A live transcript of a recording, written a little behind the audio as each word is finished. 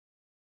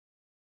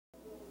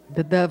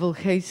The devil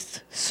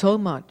hates so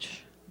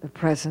much the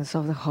presence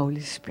of the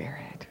Holy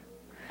Spirit.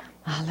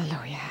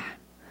 Hallelujah.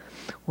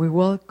 We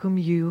welcome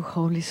you,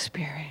 Holy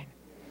Spirit.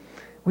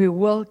 We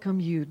welcome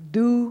you.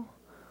 Do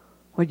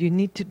what you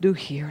need to do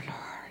here,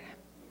 Lord.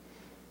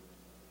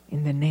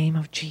 In the name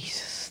of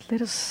Jesus.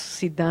 Let us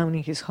sit down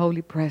in His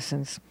holy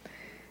presence.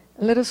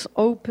 Let us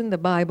open the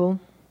Bible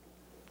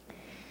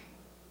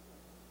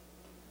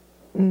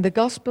in the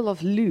Gospel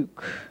of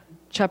Luke,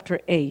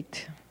 chapter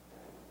 8.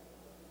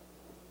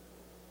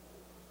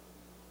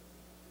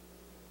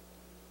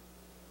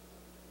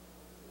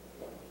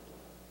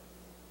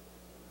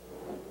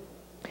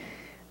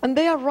 And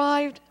they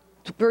arrived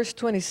to verse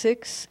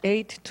 26,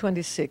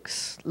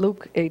 8:26,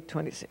 Luke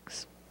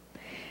 8:26.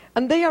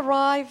 And they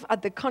arrived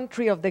at the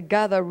country of the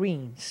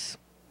Gadarenes,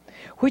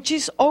 which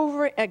is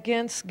over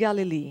against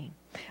Galilee.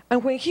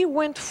 And when he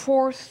went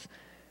forth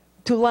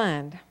to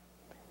land,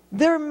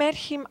 there met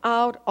him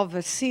out of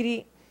a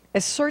city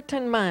a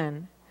certain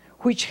man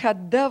which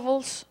had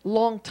devils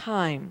long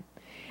time,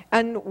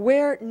 and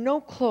wear no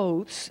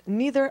clothes,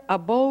 neither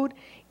abode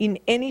in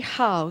any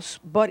house,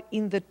 but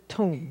in the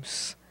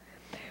tombs.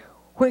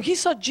 When he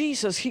saw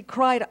Jesus, he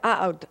cried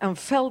out and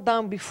fell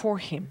down before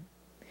him,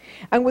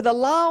 and with a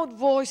loud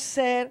voice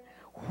said,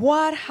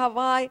 What have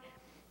I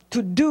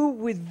to do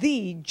with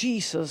thee,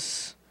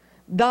 Jesus,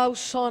 thou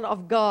Son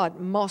of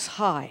God Most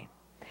High?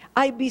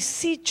 I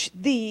beseech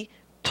thee,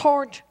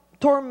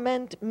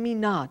 torment me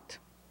not.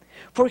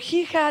 For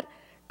he had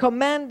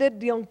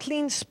commanded the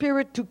unclean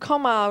spirit to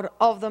come out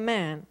of the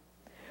man.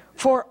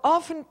 For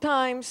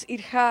oftentimes it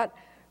had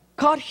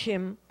caught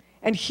him,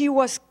 and he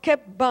was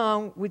kept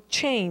bound with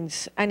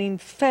chains and in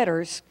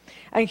fetters,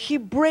 and he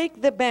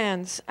brake the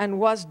bands and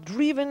was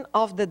driven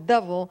of the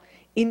devil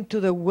into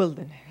the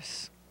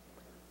wilderness.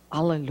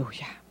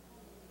 Hallelujah.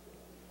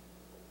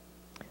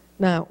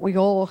 Now, we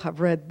all have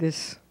read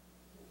this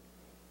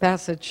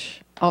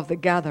passage of the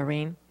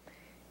gathering,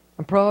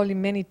 and probably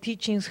many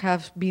teachings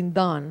have been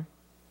done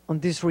on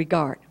this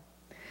regard.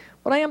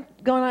 But I am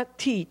going to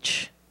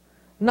teach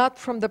not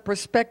from the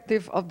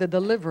perspective of the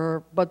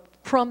deliverer, but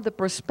from the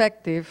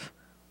perspective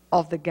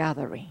of the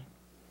gathering.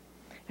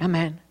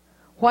 Amen.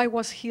 Why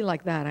was he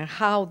like that, and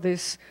how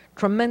this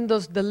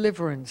tremendous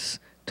deliverance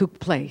took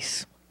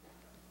place?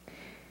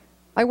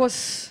 I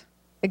was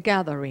a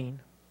gathering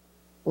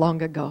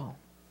long ago.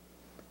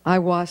 I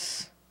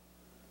was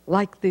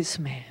like this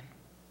man.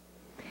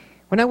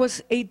 When I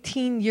was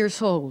 18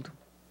 years old,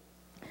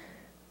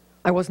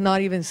 I was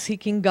not even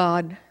seeking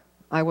God.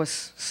 I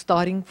was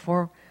studying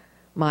for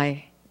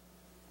my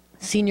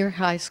senior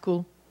high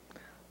school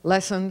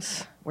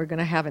lessons. We're going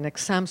to have an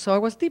exam. So I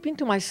was deep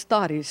into my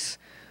studies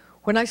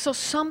when I saw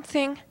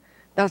something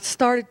that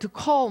started to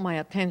call my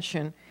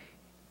attention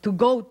to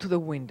go to the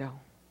window.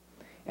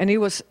 And it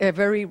was a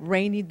very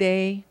rainy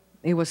day.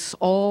 It was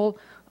all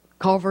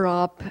covered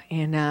up,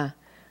 and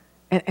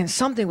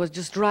something was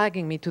just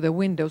dragging me to the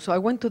window. So I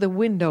went to the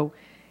window,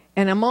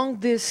 and among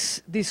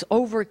this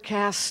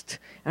overcast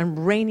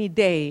and rainy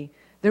day,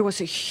 there was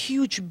a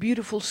huge,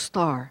 beautiful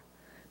star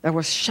that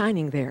was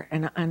shining there,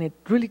 and it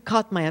really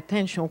caught my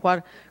attention.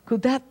 What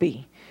could that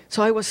be?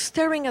 So I was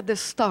staring at the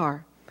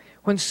star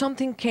when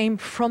something came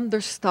from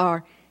the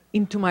star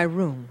into my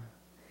room.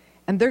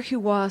 And there he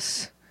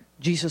was,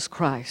 Jesus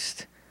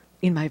Christ,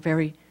 in my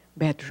very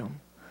bedroom.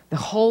 The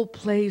whole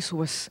place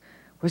was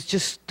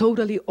just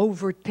totally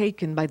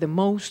overtaken by the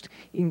most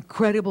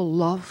incredible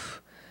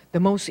love, the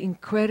most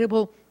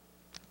incredible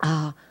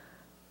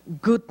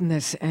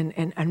goodness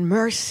and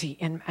mercy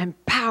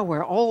and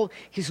power. All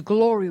his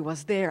glory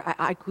was there.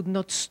 I could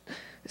not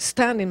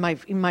stand in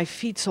my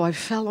feet, so I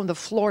fell on the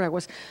floor.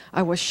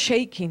 I was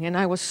shaking, and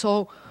I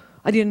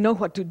didn't know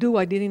what to do.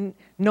 I didn't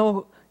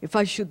know if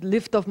I should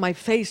lift up my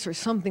face or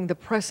something. The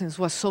presence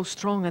was so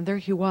strong, and there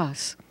he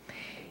was.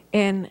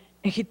 And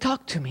he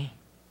talked to me,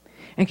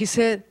 and he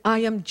said, I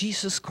am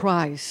Jesus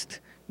Christ,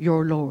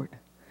 your Lord,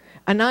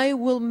 and I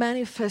will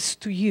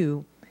manifest to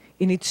you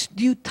in its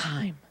due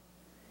time.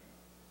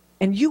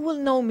 And you will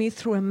know me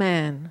through a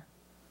man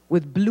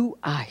with blue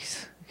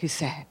eyes, he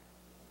said.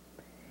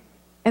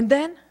 And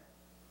then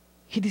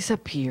he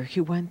disappeared.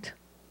 He went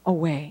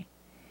away.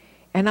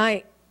 And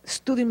I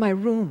stood in my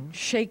room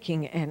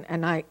shaking,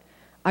 and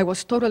I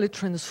was totally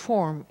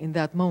transformed in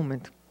that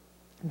moment.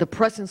 The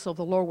presence of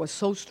the Lord was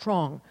so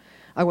strong.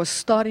 I was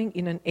studying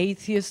in an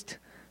atheist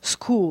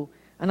school,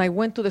 and I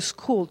went to the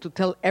school to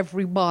tell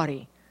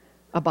everybody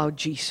about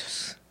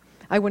Jesus.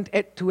 I went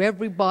to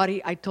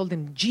everybody. I told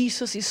them,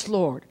 Jesus is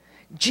Lord.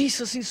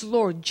 Jesus is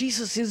Lord.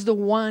 Jesus is the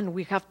one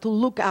we have to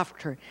look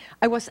after.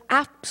 I was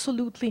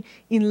absolutely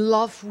in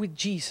love with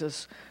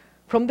Jesus.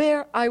 From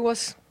there, I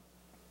was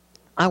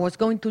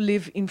going to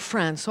live in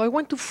France. So I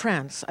went to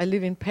France. I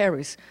lived in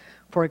Paris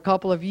for a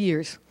couple of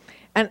years.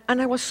 And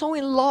I was so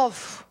in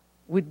love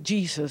with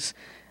Jesus.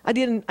 I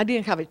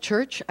didn't have a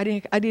church. I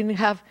didn't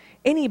have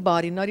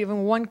anybody, not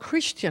even one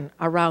Christian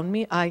around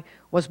me. I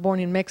was born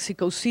in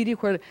Mexico City,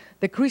 where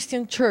the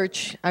Christian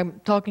church, I'm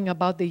talking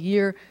about the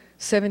year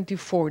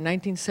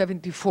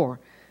 1974.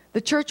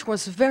 The church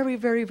was very,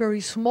 very,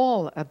 very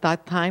small at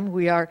that time.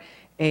 We are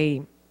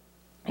a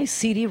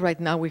city. Right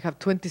now we have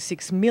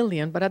 26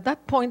 million, but at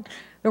that point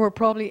there were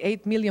probably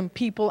 8 million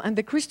people, and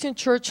the Christian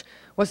church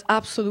was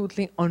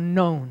absolutely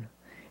unknown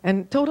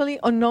and totally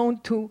unknown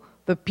to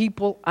the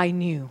people I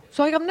knew.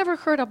 So I have never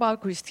heard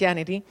about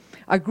Christianity.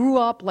 I grew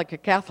up like a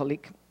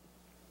Catholic.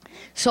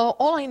 So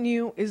all I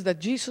knew is that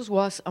Jesus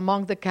was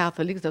among the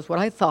Catholics. That's what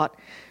I thought.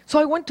 So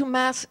I went to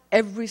Mass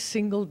every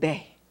single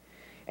day.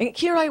 And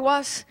here I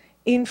was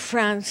in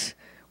France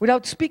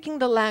without speaking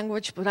the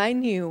language, but I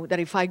knew that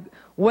if I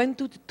went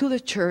to the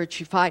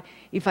church, if I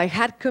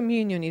had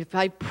communion, if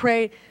I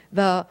prayed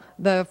the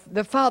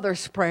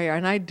Father's Prayer,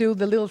 and I do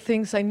the little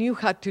things I knew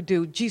how to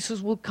do,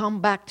 Jesus will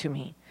come back to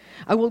me.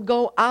 I will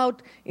go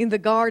out in the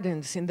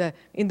gardens, in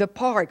the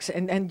parks,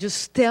 and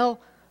just tell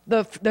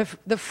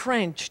the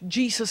French,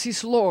 Jesus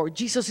is Lord,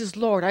 Jesus is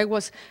Lord. I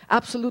was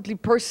absolutely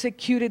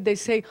persecuted. They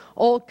say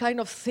all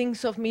kind of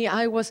things of me.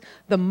 I was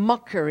the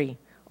mockery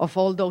of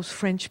all those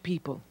French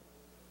people.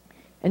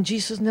 And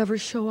Jesus never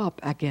showed up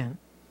again.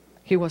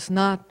 He was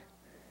not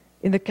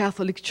in the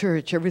Catholic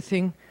Church.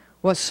 Everything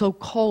was so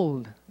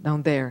cold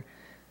down there.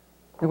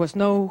 There was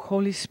no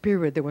Holy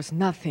Spirit. There was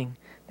nothing.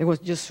 There was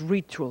just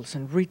rituals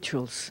and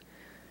rituals.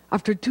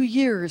 After 2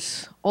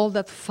 years, all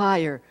that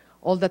fire,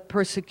 all that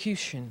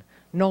persecution,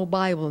 no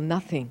Bible,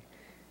 nothing,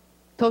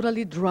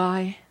 totally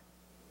dry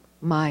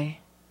my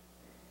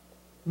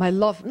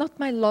love, not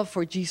my love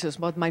for Jesus,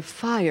 but my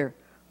fire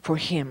for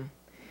Him.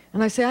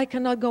 And I say, I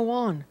cannot go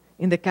on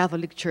in the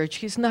Catholic Church.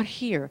 He's not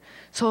here.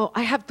 So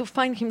I have to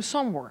find Him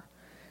somewhere.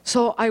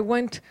 So I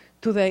went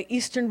to the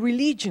Eastern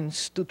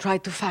religions to try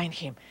to find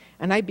Him.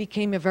 And I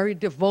became a very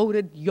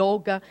devoted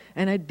yoga,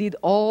 and I did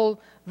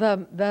all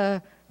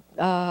the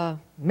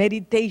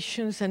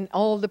meditations and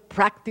all the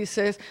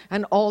practices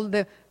and all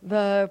the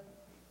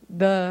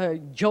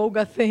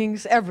yoga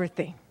things,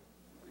 everything.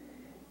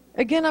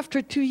 Again,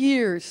 after 2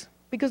 years,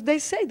 because they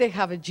say they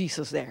have a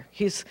Jesus there.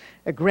 He's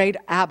a great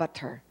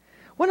avatar.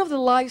 One of the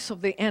lies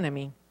of the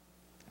enemy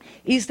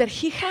is that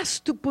he has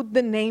to put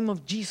the name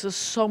of Jesus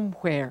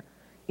somewhere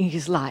in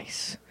his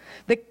lies.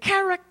 The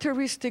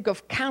characteristic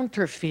of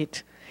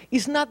counterfeit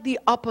is not the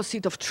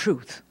opposite of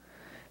truth.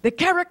 The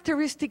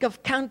characteristic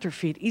of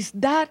counterfeit is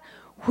that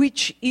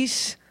which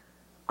is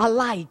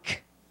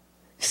alike,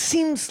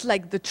 seems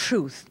like the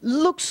truth,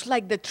 looks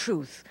like the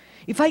truth.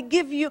 If I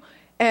give you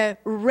a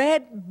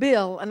red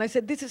bill and I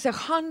said, this is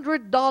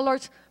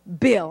 $100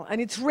 bill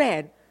and it's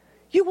red,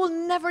 you will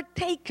never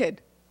take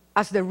it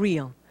as the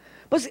real.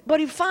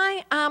 But if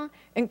I am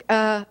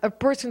a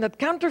person that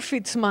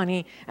counterfeits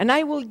money and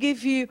I will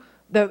give you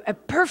a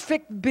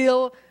perfect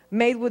bill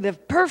made with the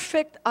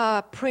perfect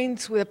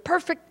prints, with a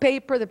perfect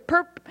paper,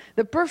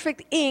 the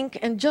perfect ink,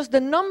 and just the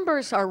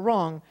numbers are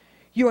wrong,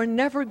 you are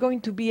never going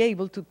to be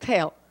able to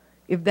tell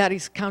if that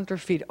is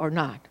counterfeit or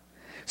not.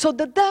 So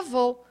the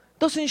devil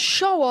doesn't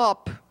show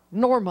up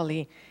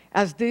normally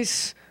as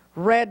this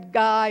red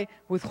guy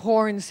with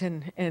horns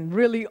and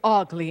really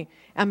ugly,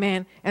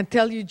 amen, and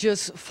tell you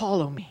just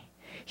follow me.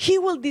 He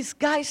will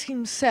disguise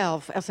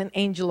himself as an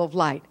angel of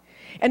light.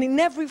 And in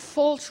every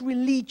false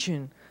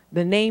religion,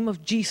 the name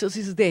of Jesus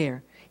is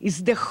there.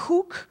 It's the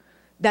hook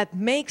that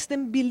makes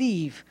them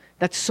believe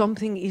that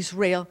something is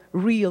real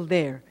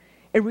there.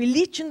 A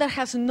religion that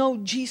has no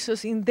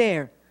Jesus in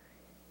there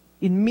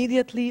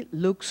immediately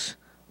looks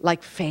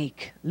like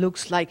fake,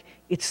 looks like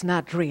it's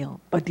not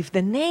real. But if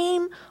the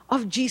name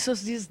of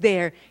Jesus is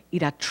there,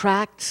 it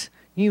attracts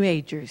New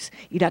Agers.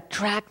 It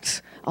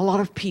attracts a lot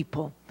of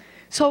people.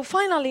 So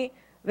finally,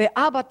 the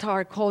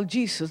avatar called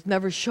Jesus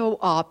never showed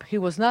up. He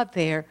was not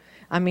there.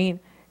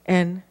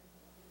 And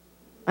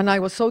I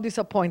was so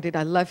disappointed.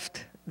 I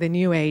left the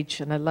New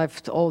Age and I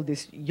left all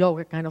this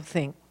yoga kind of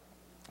thing.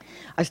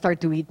 I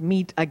started to eat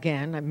meat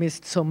again. I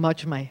missed so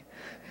much my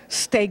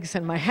steaks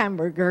and my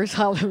hamburgers.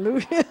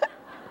 Hallelujah.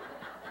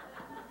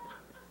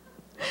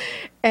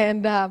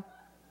 And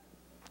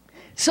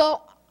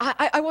so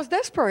I was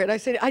desperate. I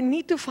said, I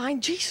need to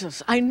find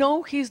Jesus. I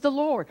know He's the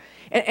Lord.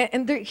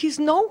 And He's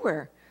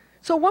nowhere.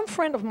 So one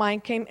friend of mine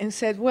came and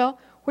said, well,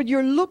 what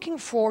you're looking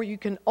for, you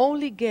can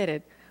only get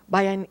it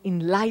by an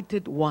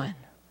enlightened one.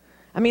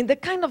 The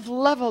kind of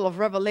level of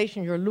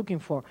revelation you're looking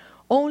for,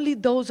 only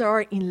those that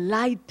are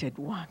enlightened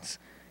ones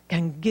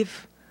can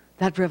give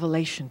that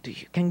revelation to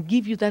you, can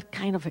give you that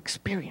kind of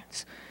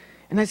experience.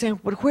 And I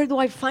said, but where do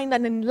I find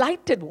an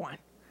enlightened one?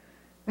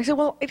 I said,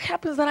 well, it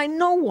happens that I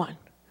know one.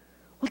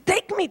 Well,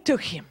 take me to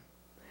him.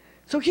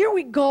 So here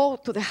we go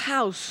to the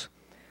house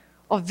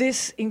of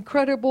this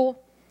incredible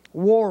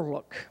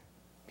warlock.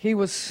 He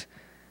was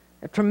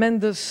a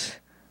tremendous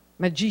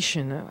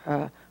magician,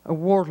 a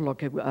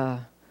warlock,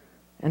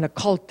 an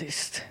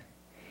occultist.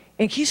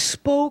 And he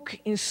spoke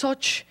in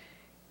such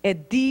a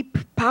deep,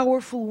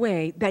 powerful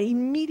way that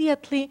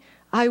immediately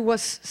I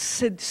was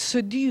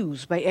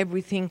seduced by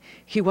everything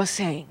he was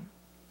saying.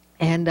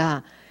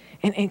 And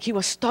he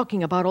was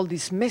talking about all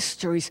these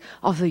mysteries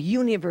of the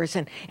universe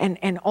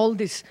and all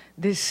these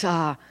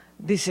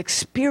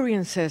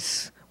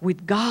experiences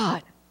with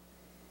God.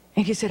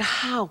 And he said,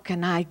 how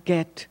can I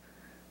get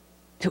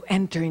to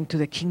enter into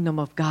the kingdom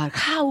of God.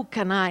 How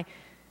can I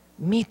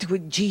meet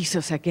with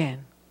Jesus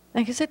again?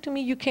 And he said to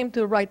me, you came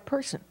to the right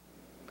person.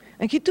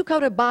 And he took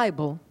out a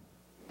Bible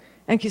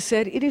and he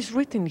said, it is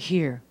written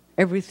here,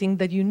 everything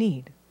that you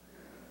need.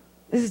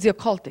 This is the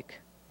occultic.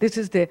 This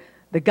is the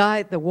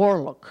guy, the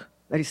warlock,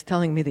 that is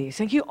telling me this.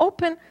 And he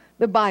opened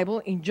the Bible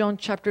in John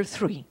chapter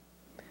 3.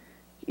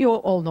 You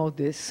all know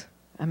this.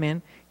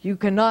 Amen. You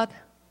cannot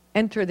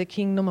enter the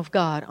kingdom of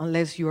God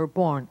unless you are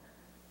born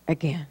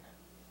again.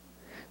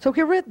 So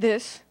he read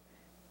this,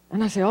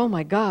 and I said, oh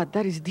my God,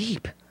 that is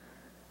deep.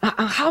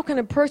 How can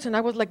a person,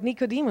 I was like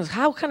Nicodemus,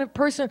 how can a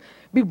person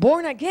be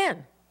born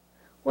again?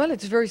 Well,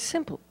 it's very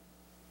simple.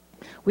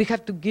 We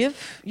have to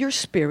give your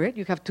spirit,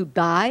 you have to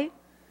die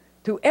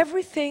to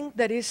everything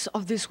that is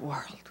of this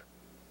world.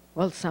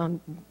 Well, sound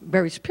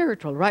very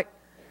spiritual, right?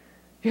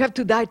 You have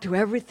to die to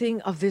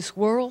everything of this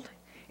world,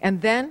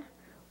 and then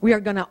we are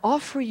going to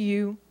offer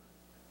you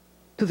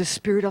to the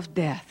spirit of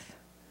death.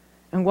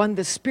 And when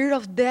the spirit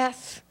of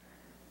death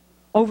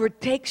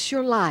overtakes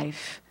your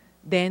life,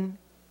 then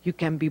you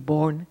can be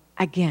born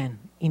again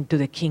into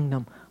the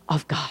kingdom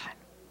of God.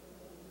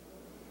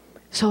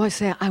 So I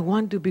said, I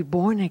want to be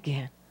born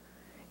again.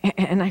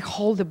 And I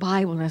hold the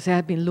Bible and I say,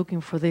 I've been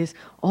looking for this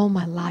all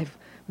my life.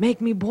 Make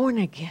me born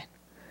again.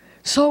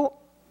 So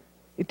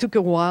it took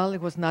a while.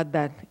 It was not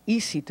that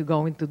easy to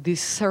go into this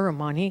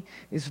ceremony.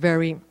 It's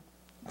very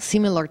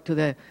similar to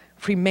the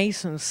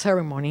Freemason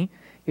ceremony.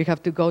 You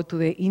have to go to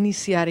the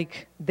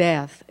initiatic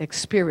death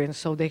experience.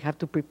 So they have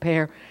to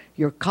prepare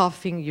your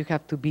coffin. You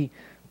have to be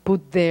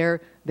put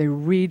there. They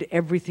read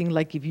everything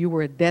like if you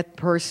were a dead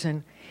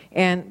person.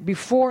 And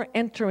before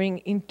entering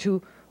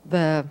into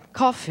the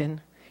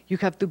coffin, you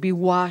have to be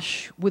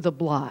washed with the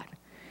blood.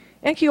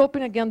 And he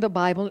opened again the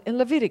Bible in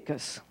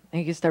Leviticus.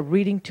 And he started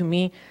reading to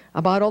me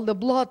about all the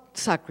blood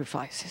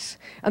sacrifices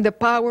and the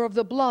power of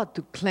the blood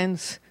to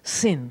cleanse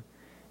sin.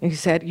 And he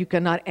said, you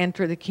cannot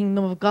enter the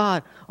kingdom of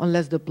God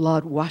unless the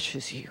blood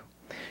washes you.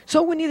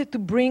 So we needed to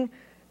bring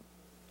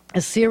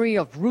a series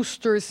of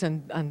roosters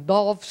and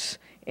doves.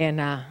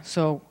 And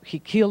so he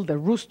killed the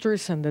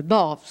roosters and the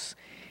doves.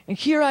 And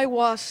here I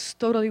was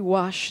totally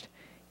washed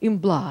in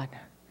blood.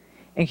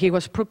 And he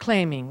was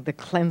proclaiming the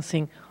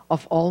cleansing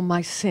of all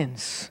my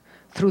sins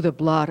through the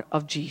blood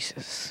of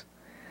Jesus.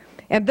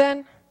 And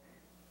then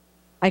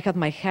I had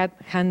my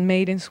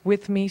handmaidens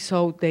with me,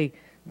 so they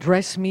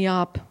dressed me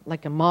up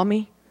like a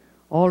mummy,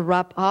 all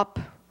wrapped up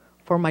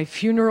for my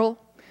funeral.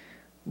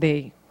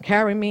 They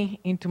carried me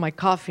into my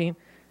coffin,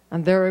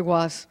 and there I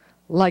was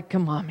like a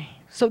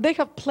mummy. So they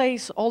have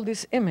placed all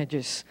these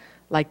images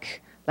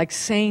like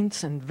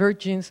saints and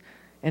virgins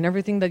and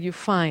everything that you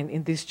find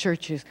in these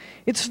churches.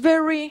 It's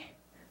very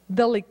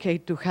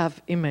delicate to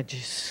have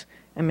images.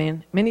 I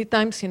mean, many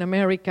times in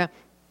America,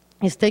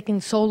 it's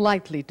taken so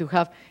lightly to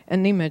have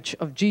an image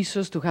of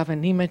Jesus, to have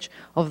an image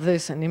of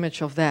this, an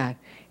image of that.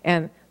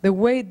 And the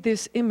way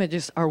these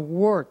images are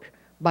worked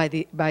by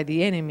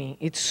the enemy,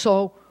 it's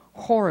so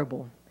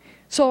horrible.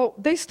 So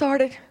they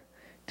started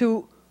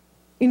to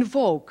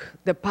invoke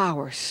the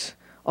powers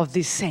of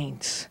these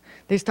saints.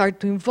 They started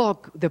to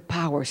invoke the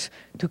powers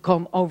to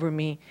come over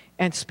me,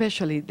 and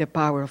especially the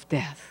power of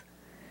death.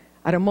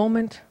 At a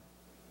moment,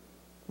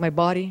 my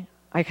body,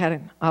 I had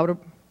an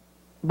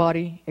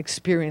out-of-body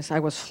experience. I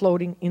was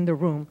floating in the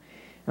room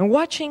and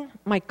watching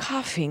my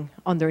coffin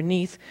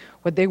underneath,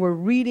 where they were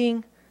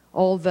reading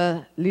all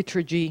the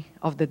liturgy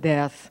of the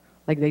death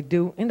like they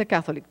do in the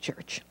Catholic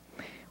Church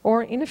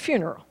or in a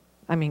funeral.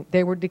 I mean,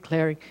 they were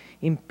declaring,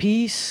 in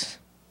peace,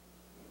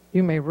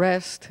 you may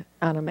rest,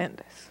 Ana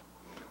Mendez.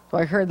 So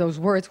I heard those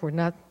words were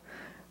not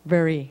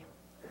very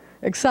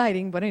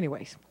exciting, but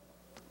anyways.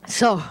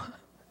 So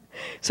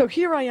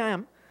here I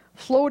am,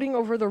 floating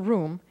over the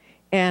room,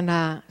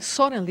 and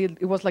suddenly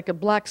it was like a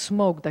black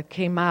smoke that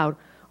came out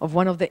of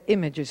one of the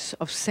images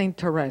of Saint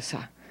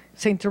Teresa.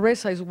 Saint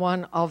Teresa is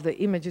one of the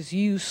images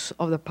used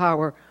of the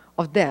power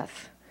of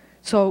death.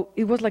 So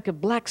it was like a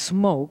black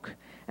smoke,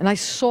 and I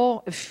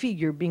saw a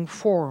figure being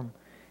formed.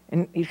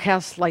 And it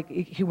has like,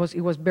 it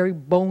was very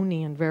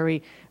bony and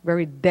very,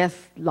 very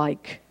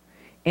death-like.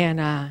 And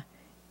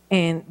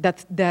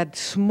that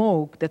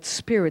smoke, that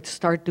spirit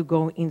started to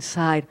go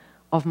inside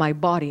of my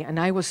body. And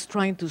I was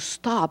trying to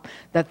stop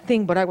that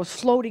thing, but I was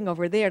floating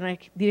over there and I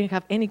didn't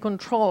have any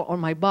control on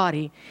my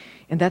body.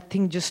 And that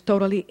thing just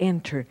totally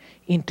entered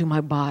into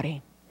my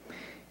body.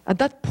 At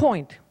that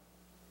point,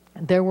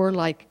 there were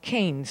like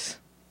canes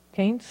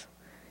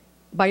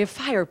by a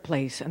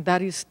fireplace. And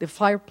that is, the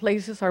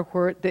fireplaces are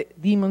where the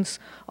demons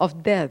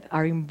of death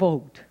are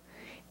invoked.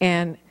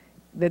 And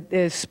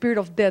the spirit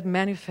of death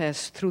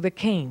manifests through the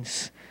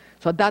canes.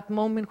 So at that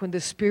moment when the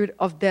spirit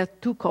of death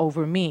took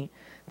over me,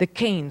 the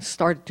canes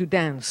started to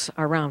dance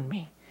around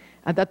me.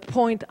 At that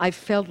point, I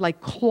felt like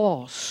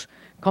claws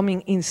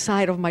coming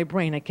inside of my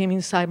brain. I came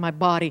inside my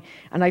body,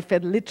 and I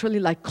felt literally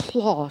like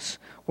claws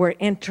were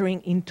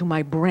entering into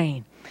my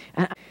brain.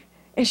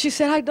 And she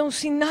said, I don't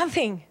see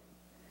nothing.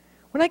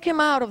 When I came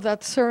out of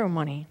that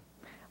ceremony,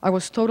 I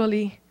was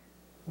totally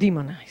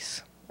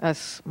demonized.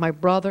 As my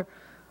brother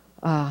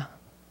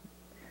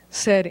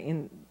said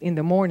in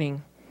the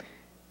morning,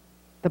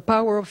 the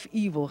power of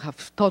evil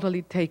have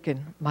totally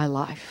taken my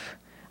life.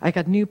 I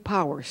got new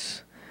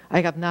powers.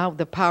 I have now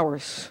the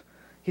powers.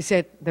 He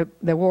said,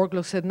 the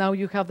warlock said, now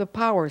you have the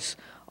powers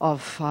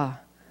of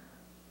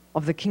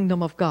the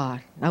kingdom of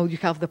God. Now you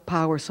have the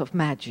powers of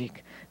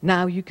magic.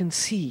 Now you can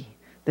see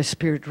the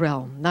spirit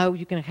realm. Now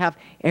you can have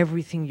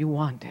everything you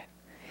wanted.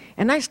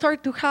 And I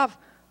started to have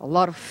a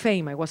lot of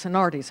fame. I was an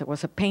artist. I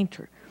was a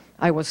painter.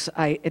 I was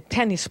a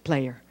tennis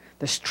player.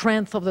 The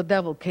strength of the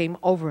devil came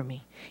over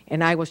me.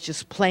 And I was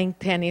just playing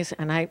tennis,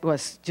 and I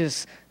was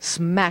just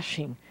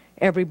smashing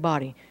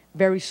everybody.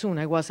 Very soon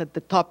I was at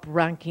the top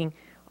ranking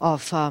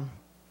of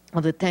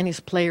the tennis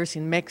players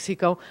in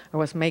Mexico. I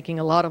was making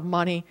a lot of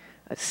money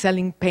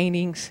selling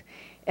paintings.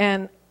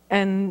 And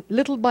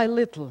little by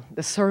little,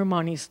 the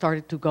ceremony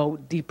started to go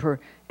deeper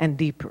and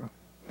deeper.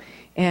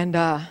 And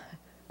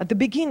at the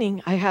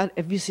beginning, I had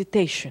a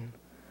visitation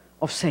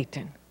of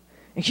Satan.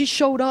 And he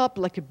showed up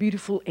like a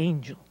beautiful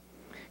angel.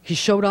 He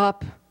showed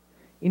up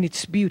in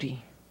its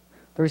beauty.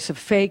 There is a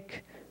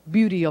fake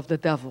beauty of the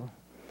devil.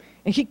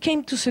 And he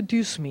came to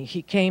seduce me.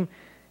 He came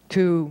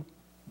to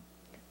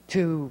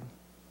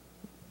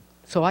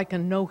so I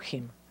can know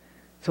him,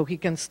 so he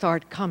can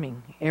start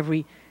coming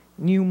every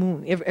new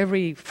moon,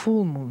 every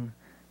full moon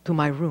to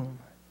my room.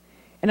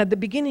 And at the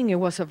beginning, it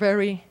was a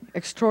very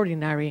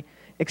extraordinary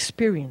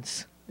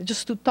experience,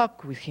 just to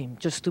talk with him,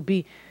 just to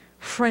be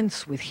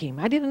friends with him.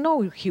 I didn't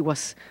know he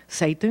was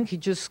Satan. He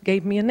just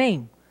gave me a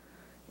name.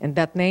 And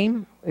that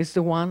name is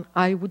the one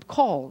I would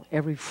call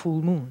every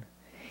full moon.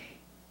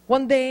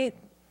 One day,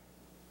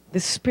 the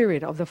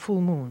spirit of the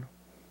full moon,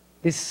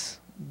 this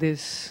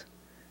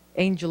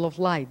angel of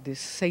light, this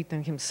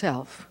Satan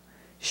himself,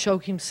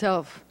 showed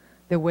himself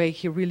the way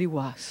he really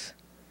was.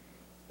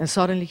 And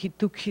suddenly he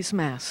took his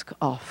mask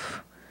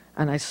off,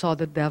 and I saw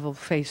the devil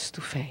face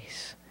to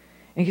face.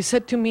 And he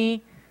said to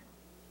me,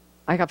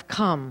 I have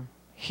come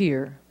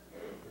here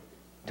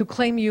to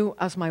claim you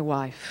as my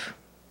wife,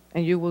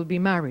 and you will be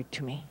married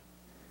to me.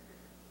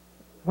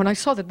 When I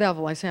saw the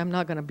devil, I said, I'm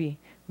not going to be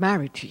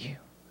married to you.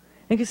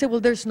 And he said,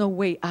 well, there's no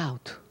way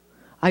out.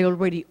 I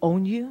already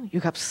own you. You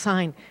have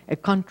signed a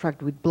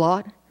contract with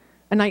blood,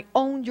 and I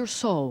own your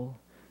soul,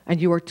 and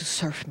you are to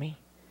serve me.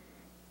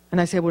 And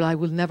I said, well, I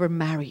will never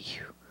marry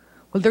you.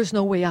 Well, there's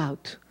no way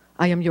out.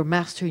 I am your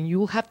master, and you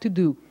will have to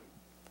do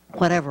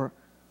whatever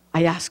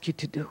I ask you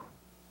to do.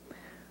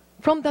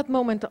 From that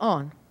moment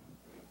on,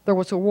 there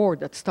was a war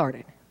that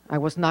started. I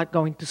was not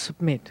going to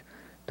submit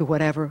to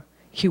whatever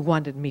he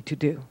wanted me to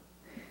do.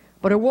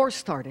 But a war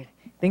started.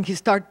 Then he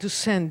started to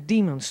send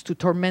demons to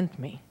torment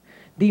me.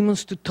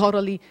 Demons to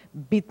totally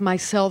beat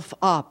myself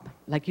up.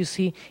 Like you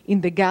see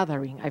in the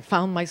gathering, I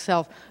found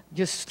myself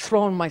just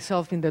throwing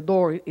myself in the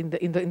door, in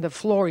the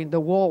floor, in the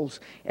walls,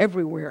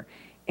 everywhere.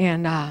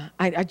 And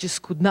I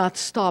just could not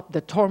stop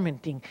the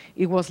tormenting.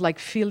 It was like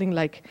feeling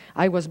like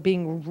I was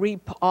being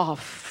ripped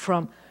off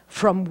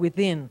from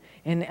within.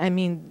 And I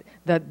mean,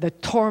 the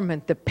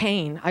torment, the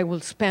pain, I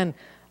will spend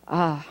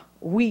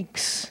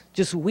weeks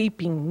just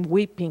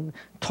weeping,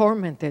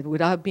 tormented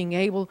without being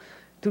able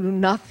to do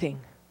nothing.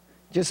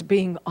 Just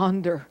being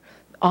under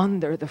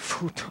the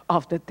foot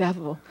of the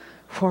devil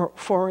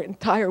for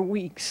entire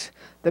weeks.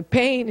 The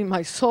pain in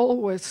my soul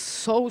was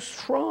so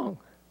strong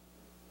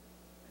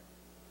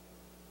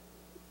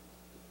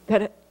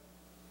that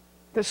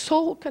the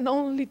soul can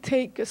only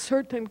take a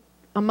certain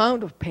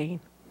amount of pain.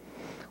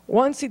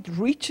 Once it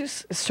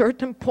reaches a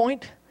certain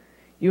point,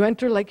 you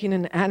enter like in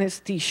an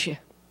anesthesia.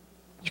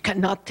 You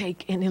cannot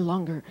take any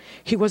longer.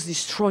 He was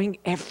destroying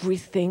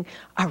everything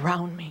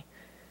around me.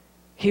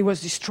 He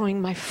was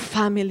destroying my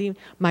family.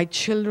 My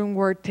children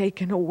were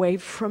taken away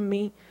from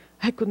me.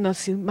 I could not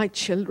see my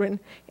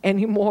children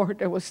anymore.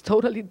 That was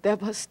totally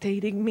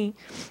devastating me.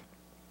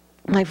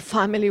 My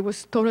family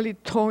was totally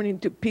torn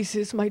into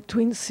pieces. My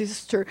twin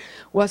sister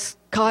was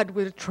caught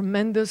with a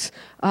tremendous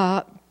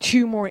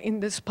tumor in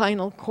the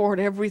spinal cord,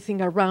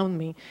 everything around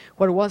me.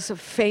 What was the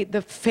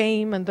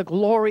fame and the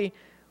glory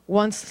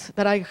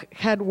that I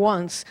had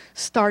once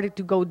started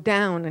to go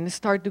down and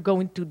started to go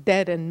into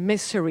debt and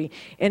misery.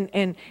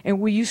 And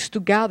we used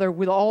to gather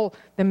with all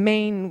the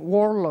main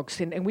warlocks,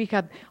 and we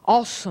had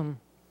awesome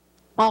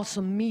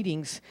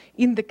meetings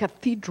in the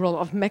Cathedral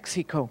of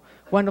Mexico,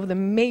 one of the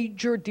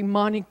major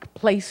demonic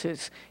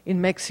places in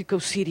Mexico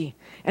City.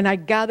 And I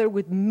gathered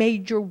with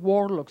major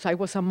warlocks. I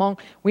was among,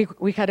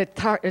 we had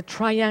a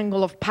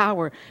triangle of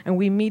power, and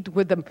we meet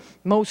with the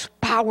most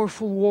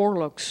powerful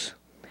warlocks.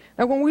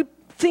 Now when we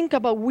think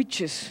about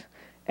witches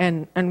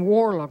and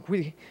warlock,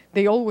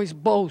 they always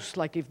boast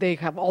like if they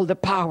have all the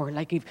power,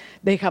 like if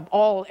they have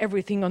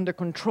everything under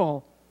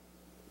control.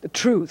 The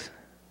truth,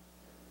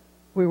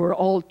 we were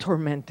all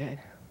tormented.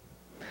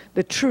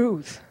 The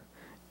truth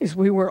is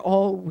we were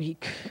all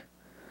weak.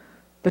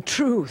 The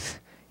truth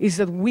is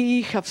that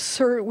we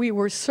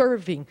were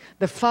serving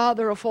the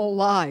father of all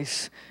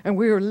lies, and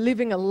we were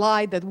living a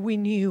lie that we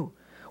knew.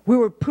 We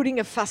were putting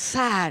a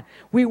facade.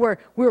 We were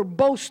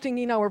boasting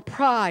in our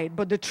pride,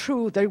 but the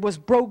truth, there was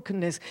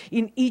brokenness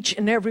in each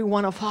and every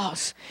one of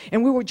us.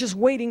 And we were just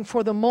waiting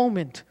for the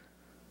moment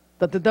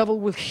that the devil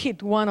will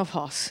hit one of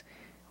us,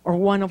 or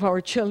one of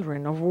our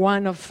children, or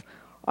one of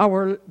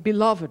our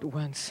beloved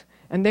ones.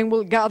 And then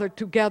we'll gather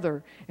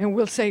together and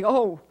we'll say,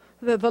 oh,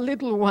 the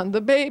little one,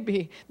 the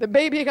baby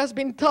has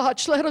been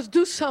touched. Let us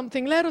do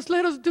something. Let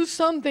us do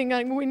something.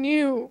 And we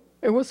knew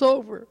it was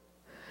over.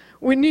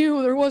 We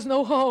knew there was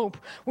no hope.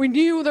 We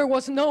knew there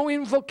was no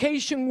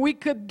invocation we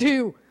could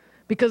do,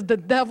 because the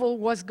devil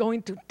was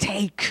going to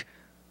take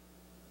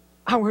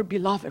our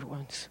beloved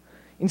ones.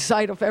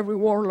 Inside of every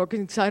warlock,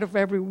 inside of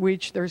every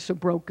witch, there's a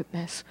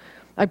brokenness.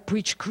 I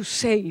preach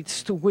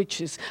crusades to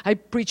witches. I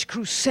preach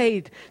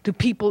crusade to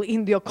people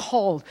in the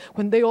occult,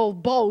 when they all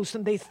boast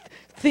and they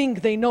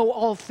think they know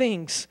all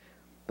things,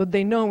 but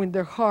they know in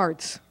their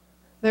hearts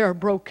they are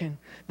broken.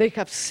 They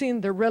have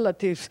seen their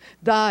relatives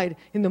died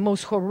in the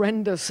most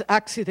horrendous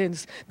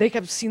accidents. They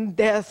have seen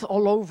death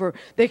all over.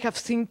 They have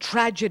seen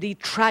tragedy.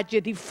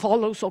 Tragedy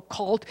follows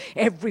occult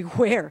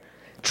everywhere.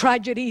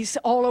 Tragedy is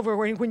all over.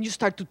 When you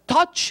start to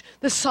touch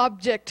the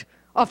subject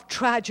of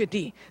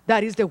tragedy,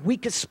 that is the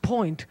weakest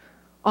point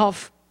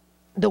of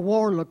the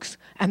warlocks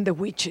and the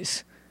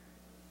witches.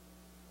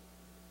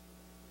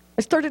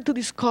 I started to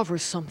discover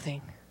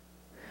something.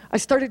 I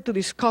started to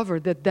discover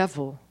the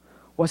devil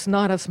was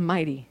not as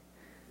mighty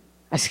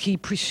as he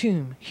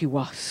presumed he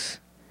was.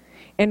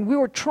 And we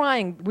were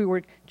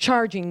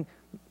charging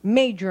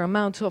major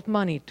amounts of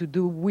money to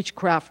do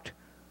witchcraft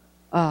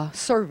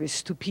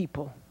service to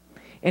people.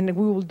 And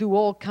we will do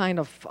all kind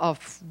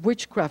of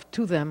witchcraft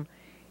to them.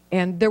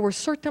 And there were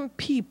certain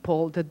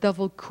people the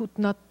devil could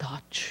not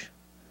touch.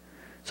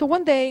 So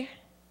one day,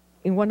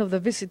 in one of the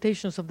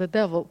visitations of the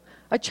devil,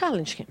 I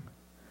challenged him.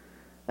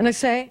 And I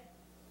say,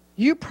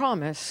 you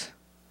promise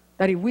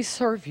that if we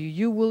serve you,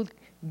 you will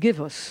give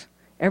us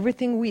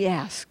everything we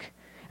ask.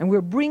 And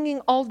we're bringing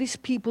all these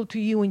people to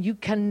you, and you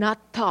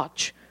cannot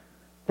touch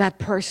that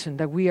person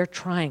that we are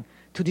trying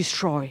to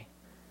destroy.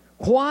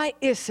 Why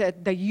is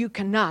it that you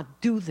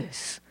cannot do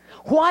this?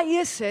 Why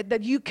is it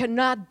that you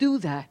cannot do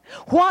that?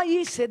 Why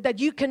is it that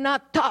you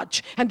cannot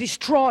touch and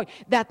destroy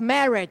that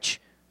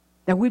marriage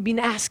that we've been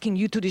asking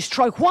you to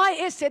destroy? Why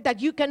is it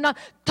that you cannot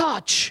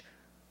touch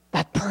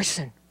that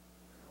person?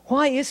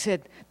 Why is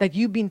it that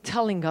you've been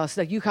telling us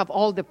that you have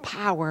all the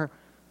power,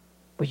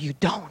 but you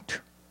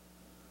don't?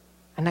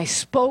 And I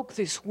spoke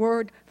this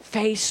word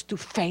face to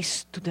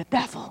face to the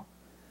devil.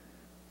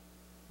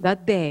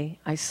 That day,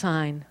 I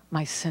signed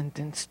my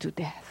sentence to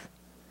death.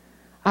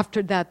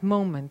 After that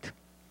moment,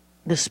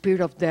 the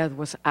spirit of death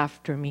was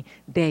after me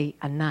day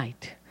and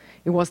night.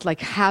 It was like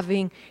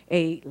having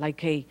a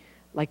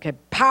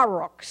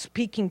parrot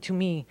speaking to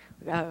me,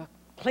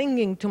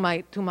 clinging to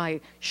my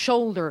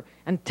shoulder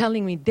and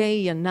telling me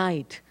day and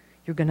night,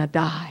 you're gonna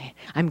die.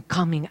 I'm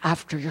coming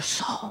after your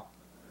soul.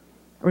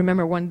 I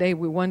remember one day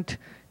we went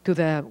to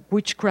the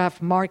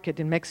witchcraft market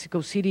in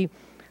Mexico City,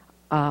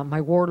 my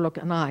warlock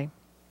and I.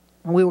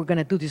 And we were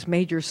gonna do this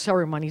major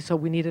ceremony, so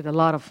we needed a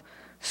lot of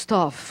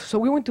stuff. So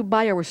we went to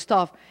buy our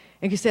stuff,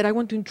 and he said, I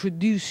want to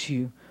introduce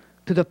you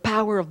to the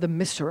power of the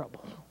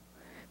miserable.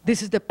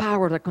 This is the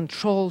power that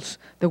controls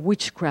the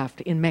witchcraft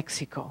in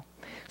Mexico.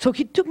 So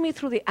he took me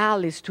through the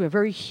alleys to a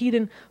very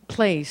hidden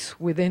place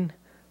within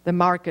the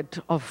market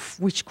of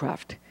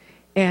witchcraft.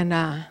 And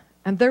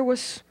there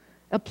was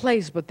a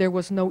place, but there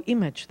was no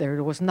image there.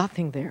 There was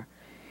nothing there.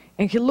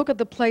 And he looked at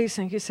the place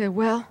and he said,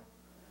 well,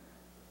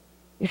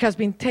 it has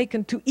been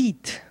taken to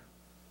eat.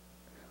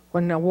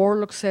 When a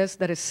warlock says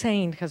that a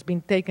saint has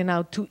been taken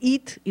out to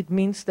eat, it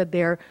means that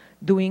they're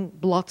doing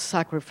blood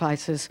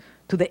sacrifices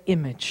to the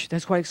image.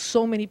 That's why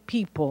so many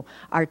people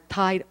are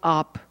tied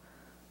up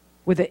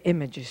with the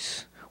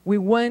images. We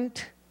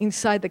went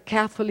inside the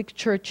Catholic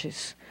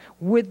churches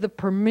with the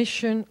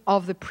permission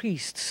of the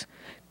priests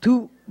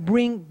to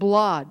bring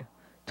blood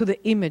to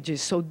the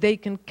images so they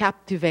can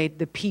captivate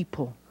the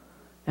people.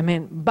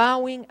 Amen.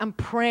 Bowing and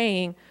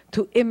praying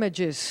to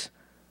images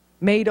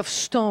made of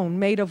stone,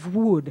 made of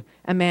wood.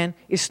 Amen.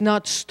 It's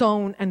not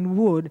stone and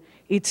wood.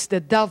 It's the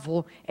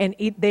devil, and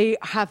they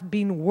have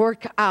been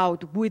worked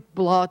out with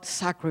blood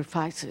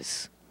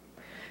sacrifices.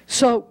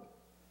 So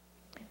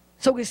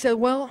he said,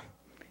 well,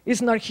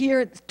 it's not here.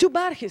 It's too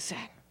bad, he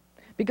said,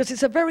 because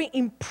it's a very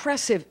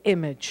impressive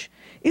image.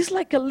 It's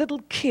like a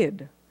little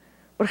kid,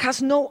 but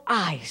has no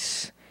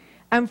eyes.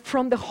 And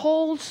from the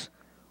holes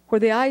where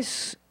the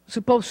eyes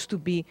supposed to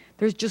be,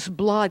 there's just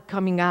blood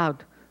coming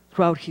out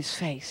throughout his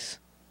face.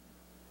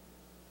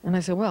 And I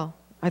said, well,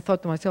 I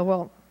thought to myself,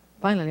 well,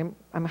 finally,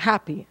 I'm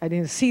happy I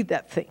didn't see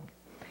that thing.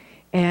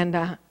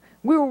 And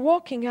we were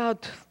walking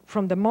out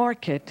from the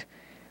market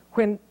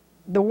when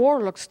the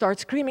warlock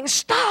starts screaming,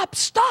 stop,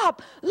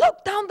 stop,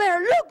 look down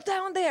there, look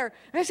down there.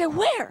 And I said,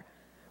 where?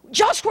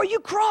 Just where you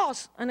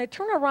cross. And I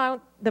turn around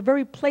the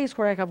very place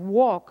where I have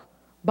walked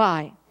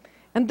by.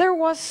 And there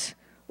was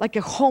like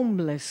a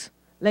homeless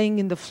laying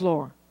in the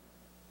floor.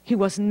 He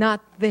was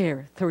not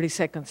there 30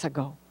 seconds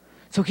ago.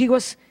 So he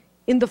was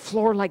in the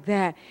floor like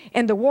that.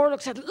 And the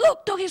warlock said,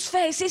 look to his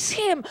face, it's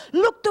him.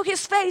 Look to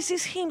his face,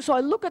 it's him. So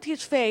I look at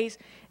his face,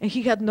 and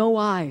he had no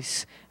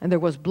eyes. And there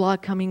was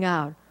blood coming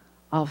out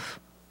of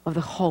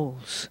the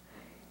holes.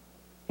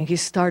 And he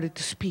started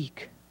to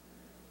speak.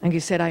 And he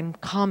said, I'm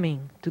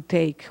coming to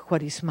take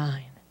what is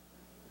mine.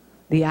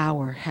 The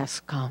hour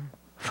has come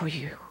for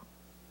you.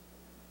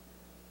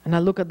 And I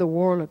look at the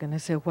warlock and I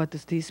said, what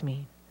does this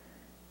mean?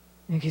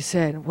 And he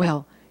said,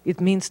 well, it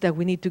means that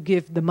we need to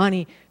give the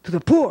money to the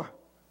poor,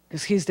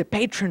 because he's the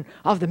patron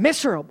of the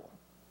miserable.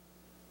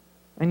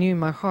 I knew in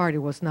my heart it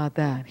was not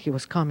that. He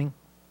was coming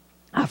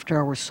after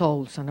our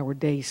souls and our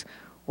days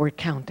were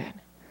counted.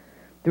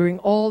 During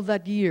all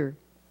that year,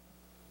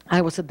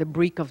 I was at the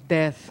brink of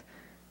death,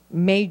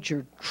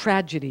 major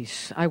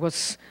tragedies. I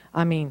was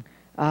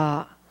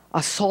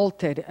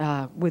assaulted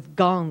with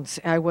guns.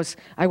 I was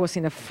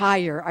in a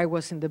fire. I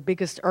was in the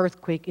biggest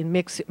earthquake in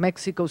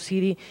Mexico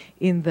City,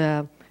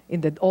 in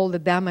all the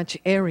damaged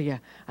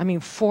area.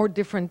 4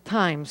 different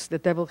times the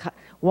devil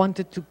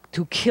wanted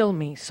to kill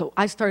me. So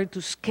I started to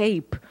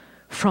escape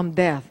from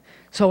death.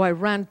 So I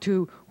ran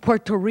to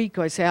Puerto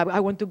Rico. I said, I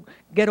want to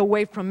get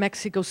away from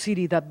Mexico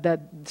City. The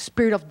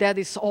spirit of death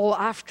is all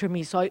after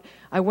me. So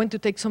I went to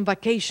take some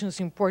vacations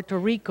in Puerto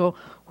Rico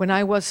when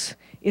I was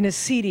in a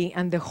city,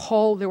 and there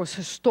was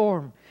a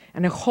storm,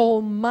 and a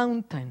whole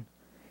mountain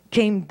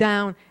came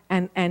down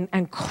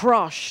and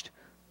crushed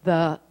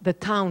the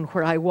town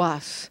where I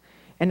was.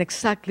 And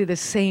exactly the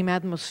same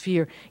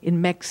atmosphere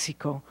in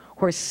Mexico,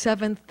 where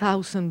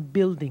 7,000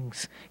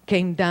 buildings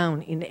came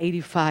down in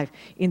 '85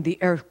 in the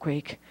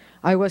earthquake.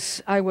 I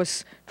was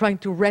trying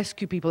to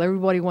rescue people.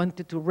 Everybody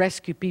wanted to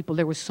rescue people.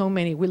 There were so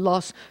many. We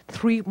lost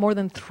more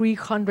than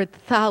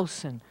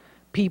 300,000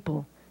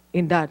 people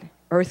in that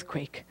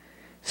earthquake.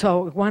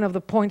 So one of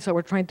the points, I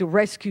were trying to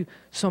rescue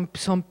some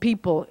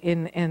people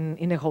in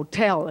a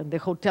hotel, and the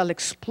hotel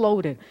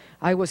exploded.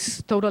 I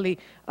was totally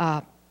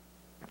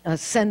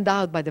sent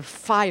out by the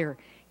fire,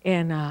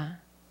 and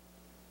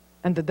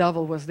the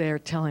devil was there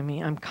telling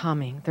me, I'm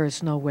coming. There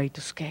is no way to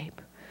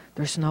escape.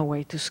 There's no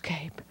way to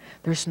escape.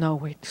 There's no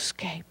way to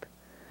escape.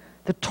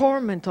 The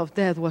torment of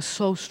death was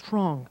so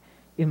strong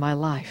in my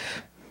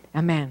life.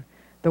 Amen.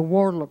 The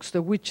warlocks,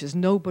 the witches,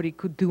 nobody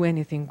could do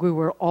anything. We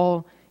were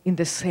all in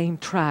the same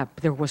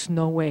trap. There was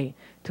no way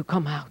to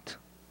come out.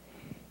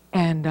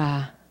 And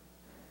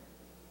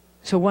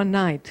so one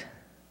night,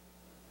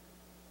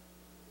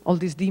 all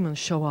these demons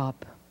show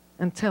up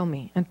and told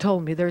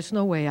me, there's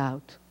no way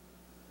out.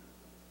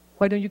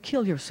 Why don't you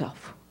kill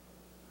yourself?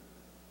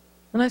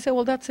 And I said,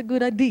 well, that's a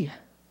good idea.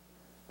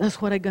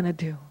 That's what I'm going to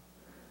do.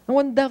 And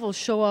when devils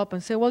show up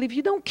and say, well, if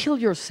you don't kill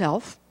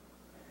yourself,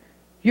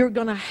 you're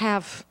going to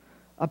have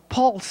a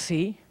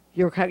palsy,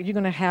 you're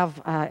going to have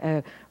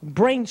a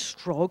brain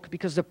stroke,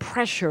 because the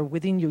pressure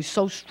within you is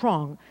so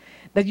strong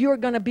that you're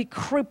going to be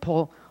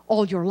crippled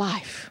all your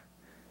life.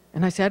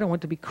 And I said, I don't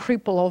want to be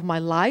crippled all my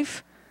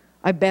life.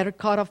 I better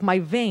cut off my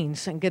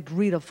veins and get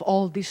rid of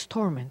all this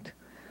torment.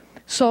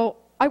 So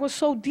I was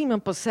so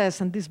demon-possessed,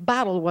 and this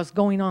battle was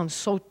going on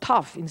so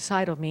tough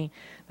inside of me,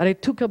 that I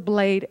took a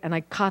blade and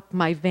I cut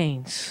my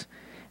veins.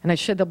 And I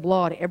shed the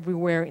blood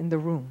everywhere in the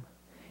room.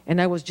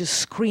 And I was just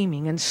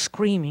screaming and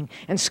screaming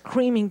and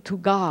screaming to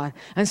God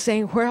and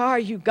saying, where are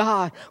you,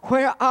 God?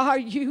 Where are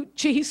you,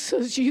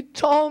 Jesus? You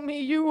told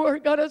me you were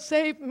going to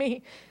save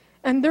me.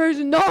 And there's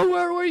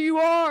nowhere where you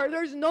are.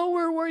 There's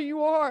nowhere where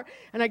you are.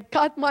 And I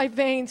cut my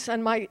veins,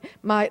 and I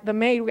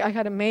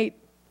had a maid,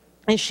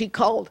 and she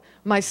called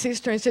my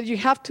sister and said, you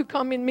have to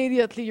come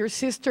immediately. Your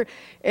sister,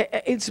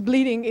 it's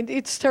bleeding.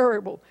 It's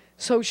terrible.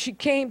 So she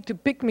came to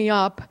pick me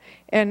up,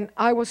 and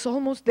I was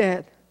almost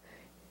dead.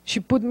 She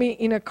put me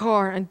in a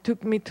car and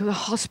took me to the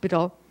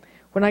hospital.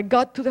 When I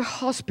got to the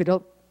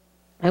hospital,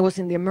 I was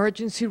in the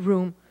emergency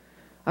room.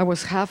 I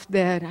was half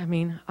dead.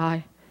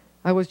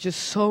 I was just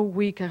so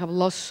weak. I have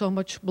lost so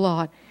much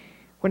blood.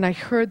 When I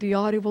heard the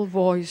audible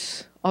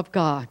voice of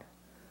God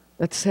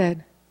that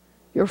said,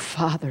 your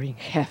Father in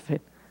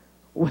heaven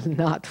will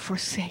not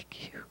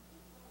forsake you.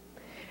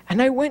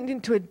 And I went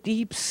into a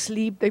deep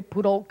sleep. They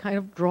put all kind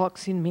of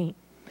drugs in me.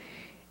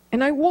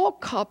 And I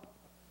woke up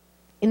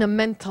in a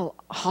mental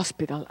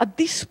hospital. At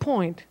this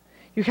point,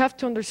 you have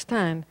to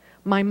understand,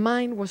 my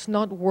mind was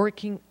not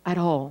working at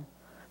all.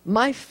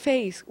 My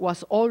face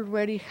was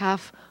already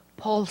half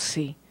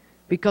palsy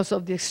because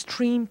of the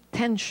extreme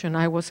tension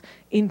I was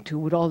into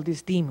with all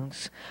these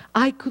demons.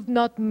 I could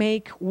not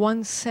make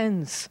one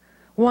sentence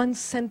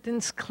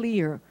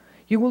clear.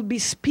 You will be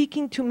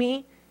speaking to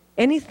me,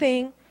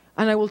 anything,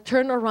 and I will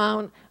turn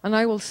around and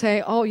I will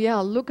say, oh yeah,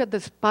 look at the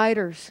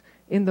spiders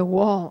in the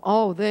wall.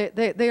 Oh,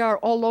 they are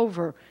all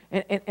over.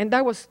 And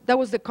that was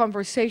the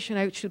conversation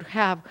I should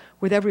have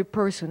with every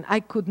person. I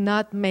could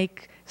not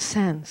make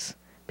sense.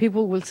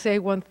 People will say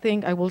one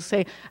thing, I will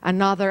say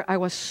another. I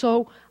was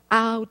so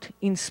out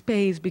in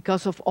space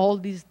because of all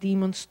these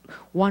demons.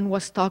 One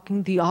was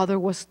talking, the other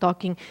was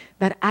talking,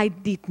 that I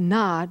did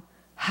not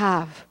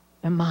have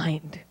a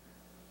mind.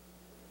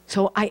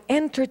 So I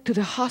entered to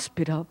the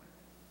hospital.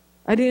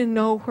 I didn't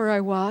know where I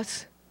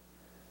was.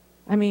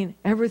 I mean,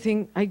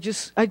 everything, I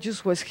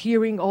just was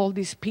hearing all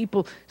these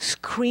people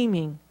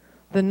screaming.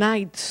 The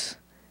nights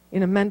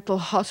in a mental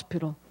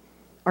hospital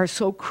are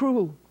so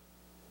cruel.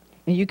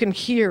 And you can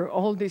hear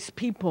all these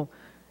people,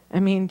 I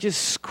mean,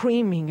 just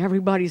screaming.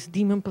 Everybody's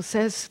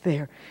demon-possessed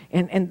there.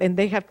 And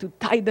they have to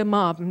tie them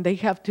up, and they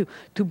have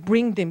to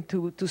bring them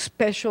to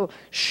special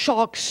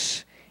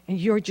shocks. And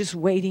you're just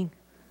waiting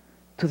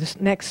to the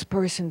next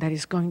person that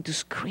is going to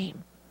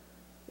scream.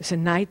 It's a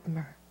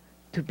nightmare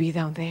to be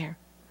down there.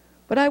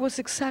 But I was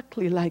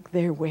exactly like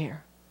they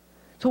were.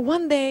 So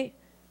one day,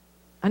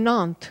 an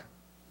aunt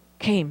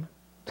came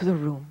to the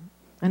room,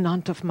 an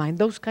aunt of mine.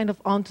 Those kind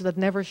of aunts that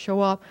never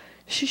show up,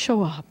 she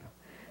showed up.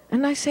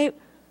 And I say,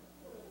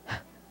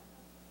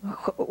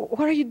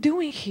 what are you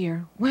doing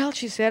here? Well,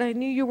 she said, I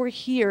knew you were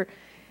here.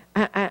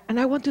 And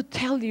I want to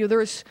tell you,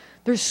 there's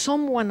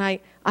someone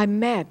I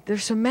met.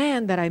 There's a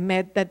man that I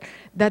met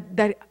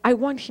that I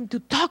want him to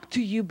talk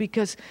to you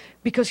because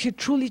he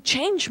truly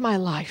changed my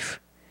life.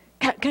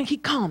 Can he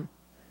come?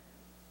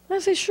 And I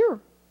say, sure.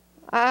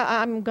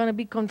 I'm going to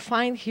be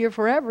confined here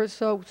forever.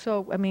 So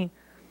I mean,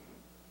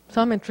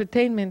 some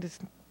entertainment is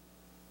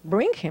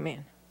bring him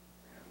in.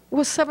 It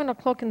was 7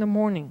 o'clock in the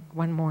morning,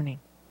 one morning,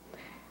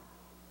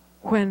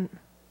 when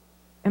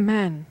a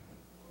man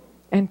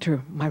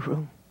entered my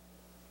room.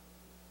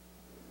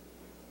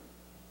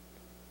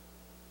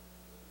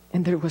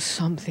 And there was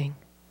something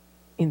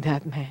in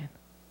that man.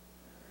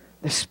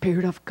 The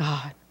Spirit of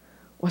God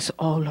was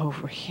all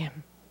over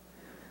him.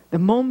 The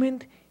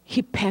moment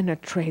he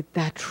penetrated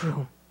that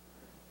room,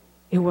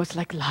 it was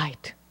like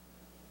light.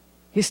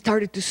 He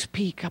started to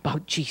speak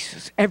about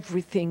Jesus.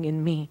 Everything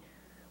in me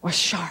was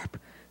sharp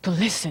to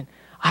listen.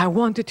 I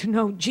wanted to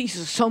know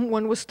Jesus.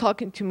 Someone was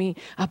talking to me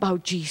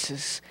about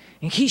Jesus.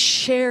 And he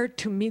shared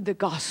to me the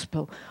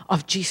gospel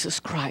of Jesus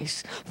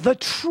Christ. The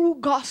true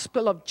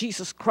gospel of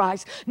Jesus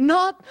Christ.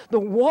 Not the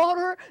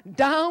watered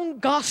down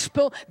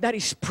gospel that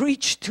is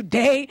preached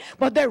today,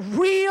 but the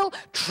real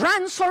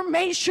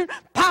transformation,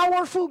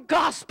 powerful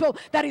gospel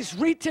that is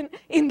written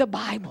in the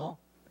Bible.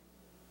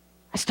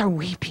 I start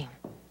weeping.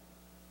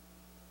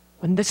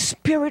 When the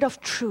Spirit of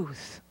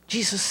truth,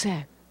 Jesus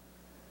said,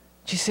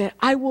 she said,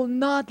 I will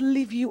not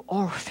leave you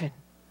orphan.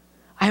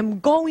 I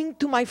am going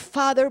to my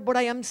Father, but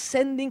I am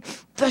sending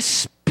the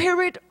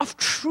Spirit of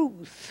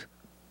truth.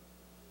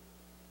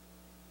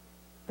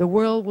 The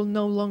world will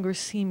no longer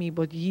see me,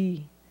 but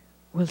ye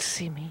will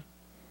see me.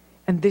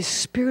 And this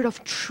Spirit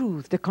of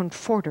truth, the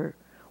Comforter,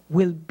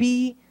 will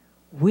be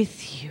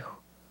with you.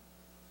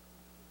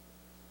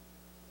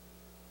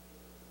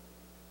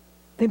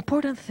 The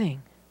important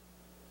thing,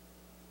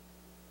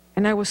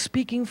 and I was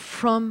speaking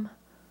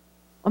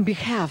on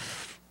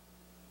behalf,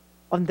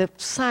 on the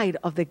side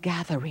of the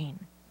gathering.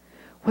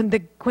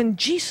 When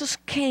Jesus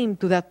came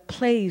to that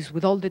place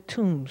with all the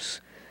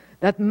tombs,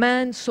 that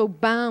man so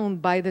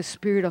bound by the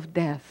spirit of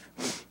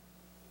death,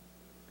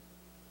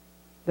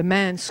 the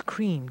man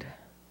screamed.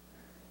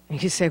 And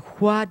he said,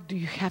 what do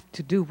you have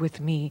to do with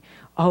me,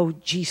 O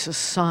Jesus,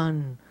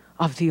 Son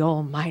of the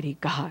Almighty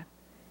God?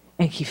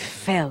 And he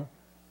fell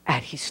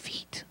at his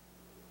feet.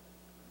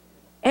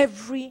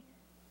 Every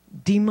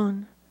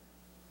demonic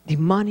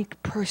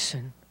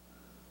person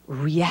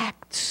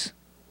reacts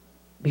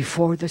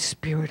before the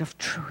Spirit of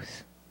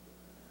truth.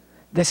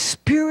 The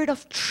Spirit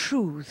of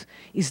truth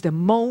is the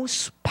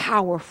most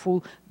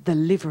powerful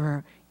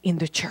deliverer in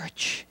the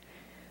church.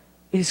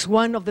 It is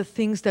one of the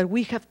things that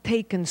we have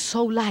taken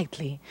so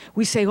lightly.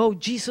 We say, oh,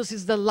 Jesus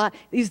is the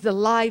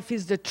life,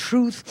 is the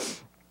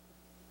truth,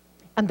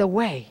 and the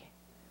way.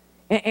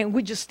 And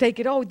we just take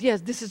it, oh,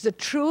 yes, this is the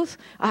truth.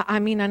 I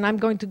mean, and I'm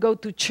going to go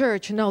to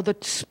church. No, the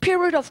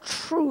Spirit of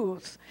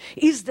truth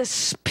is the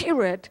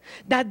Spirit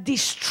that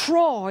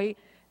destroys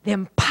the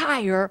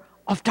empire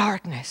of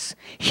darkness.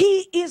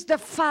 He is the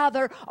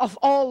father of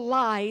all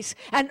lies,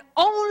 and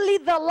only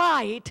the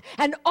light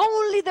and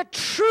only the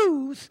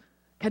truth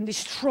can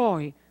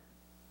destroy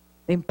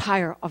the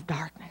empire of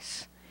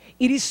darkness.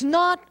 It is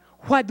not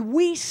what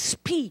we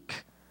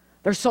speak.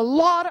 There's a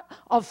lot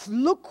of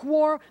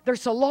lukewarm,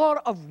 there's a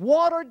lot of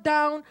watered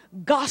down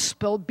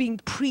gospel being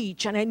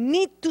preached. And I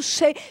need to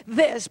say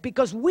this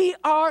because we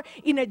are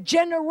in a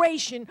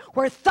generation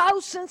where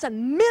thousands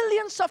and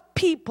millions of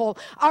people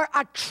are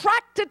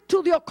attracted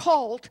to the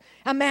occult,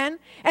 amen?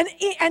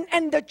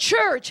 And the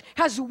church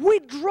has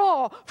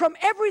withdrawn from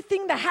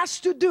everything that has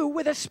to do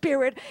with the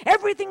Spirit,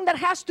 everything that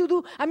has to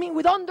do,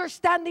 with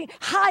understanding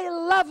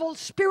high-level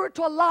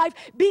spiritual life,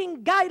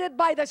 being guided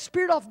by the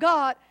Spirit of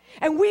God.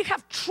 And we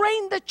have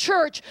trained the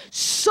church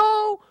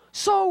so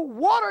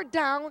watered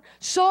down,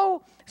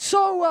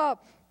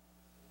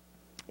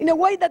 in a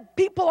way that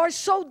people are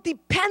so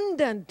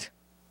dependent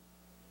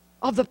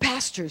of the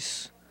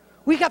pastors.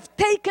 We have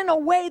taken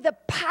away the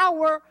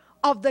power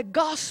of the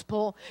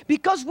gospel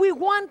because we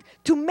want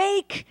to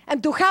make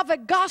and to have a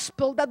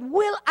gospel that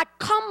will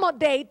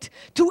accommodate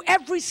to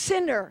every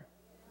sinner.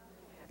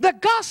 The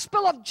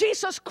gospel of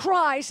Jesus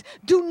Christ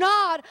do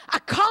not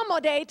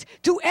accommodate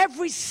to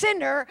every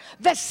sinner.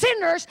 The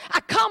sinners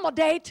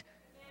accommodate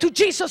to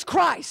Jesus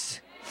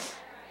Christ.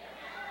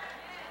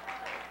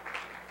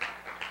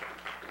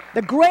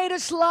 The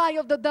greatest lie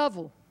of the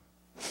devil.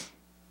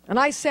 And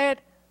I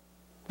said,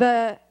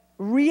 the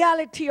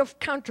reality of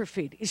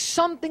counterfeit is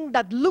something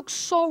that looks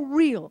so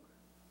real,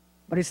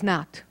 but it's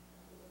not.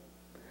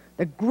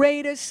 The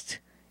greatest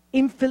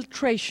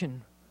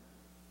infiltration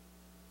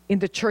in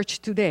the church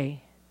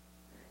today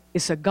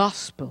is a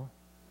gospel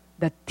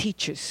that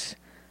teaches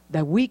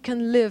that we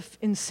can live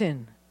in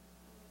sin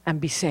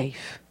and be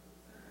safe.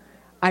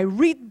 I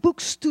read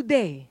books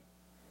today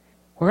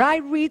where I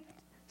read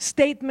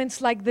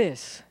statements like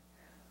this.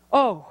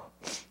 Oh,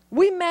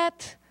 we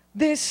met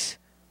this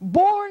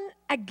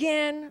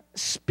born-again,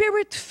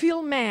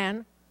 spirit-filled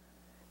man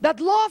that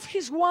loved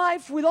his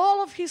wife with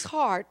all of his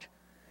heart,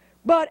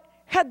 but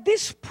had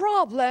this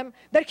problem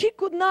that he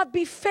could not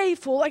be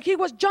faithful, like he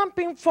was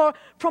jumping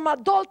from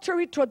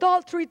adultery to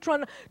adultery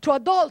to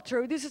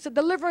adultery. This is a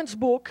deliverance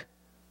book.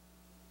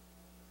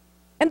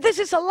 And this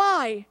is a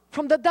lie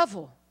from the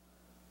devil.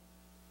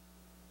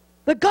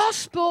 The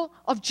gospel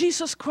of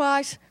Jesus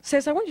Christ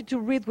says, I want you to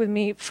read with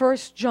me 1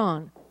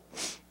 John.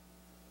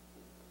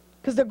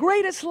 Because the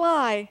greatest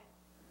lie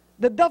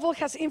the devil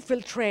has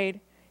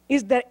infiltrated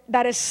is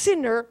that a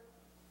sinner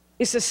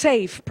is a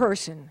safe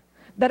person.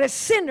 That a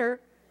sinner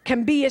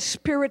can be a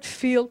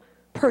spirit-filled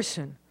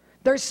person.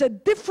 There's a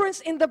difference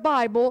in the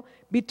Bible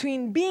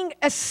between being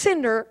a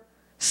sinner.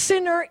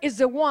 Sinner is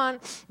the one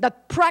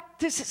that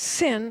practices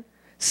sin.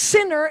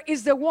 Sinner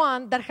is the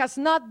one that has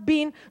not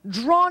been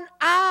drawn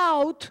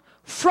out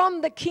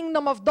from the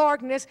kingdom of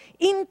darkness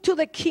into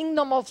the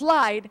kingdom of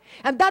light.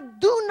 And that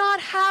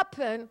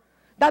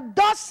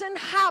doesn't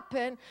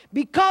happen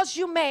because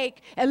you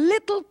make a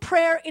little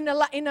prayer in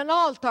an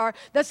altar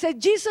that says,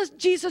 Jesus,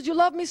 Jesus, you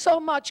love me so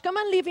much. Come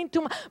and live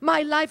into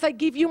my life. I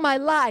give you my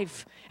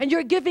life. And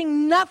you're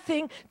giving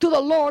nothing to the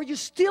Lord. You're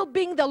still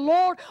being the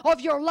Lord of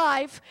your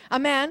life.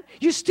 Amen.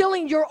 You're still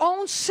in your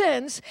own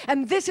sins.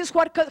 And this is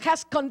what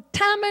has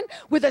contaminated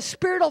with the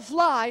spirit of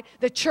lie,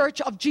 the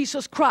church of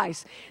Jesus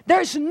Christ.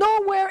 There's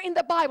nowhere in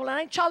the Bible, and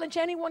I challenge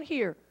anyone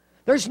here,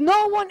 there's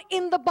no one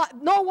in the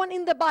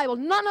Bible,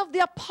 none of the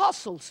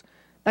apostles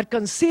that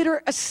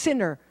consider a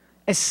sinner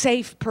a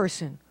safe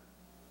person.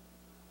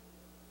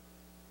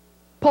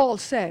 Paul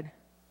said,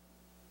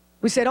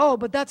 we said, oh,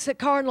 but that's a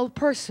carnal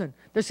person.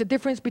 There's a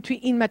difference between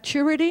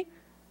immaturity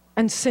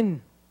and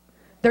sin.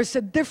 There's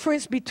a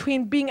difference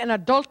between being an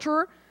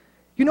adulterer.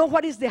 You know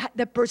what is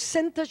the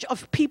percentage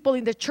of people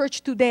in the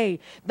church today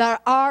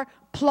that are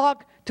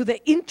plugged to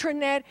the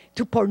internet,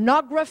 to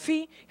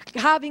pornography,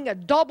 having a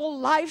double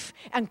life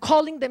and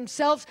calling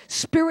themselves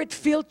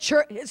spirit-filled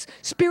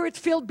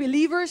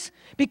believers?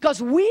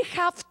 Because we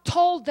have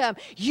told them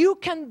you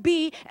can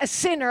be a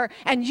sinner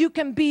and you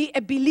can be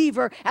a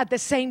believer at the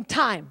same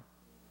time.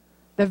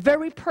 The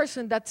very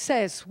person that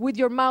says with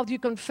your mouth you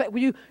confess,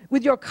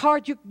 with your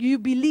heart you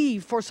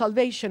believe for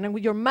salvation, and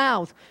with your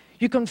mouth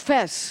you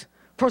confess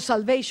for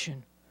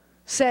salvation,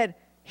 said,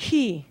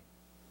 he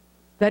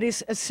that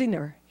is a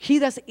sinner, he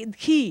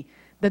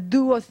that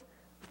doeth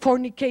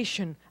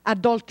fornication,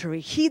 adultery,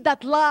 he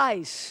that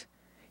lies,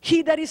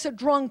 he that is a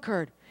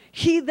drunkard,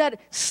 he that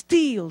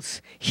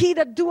steals, he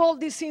that do all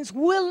these things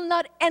will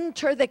not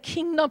enter the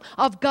kingdom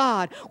of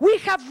God. We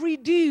have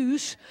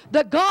reduced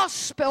the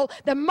gospel,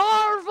 the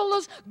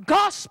marvelous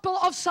gospel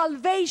of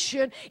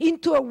salvation,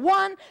 into a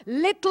one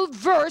little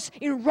verse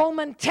in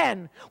Romans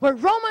 10. Where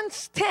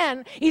Romans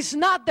 10 is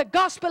not the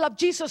gospel of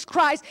Jesus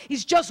Christ,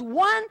 it's just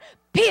one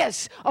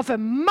piece of a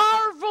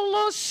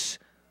marvelous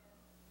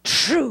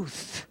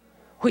truth,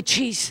 which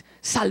is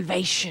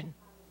salvation.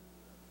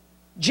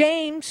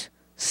 James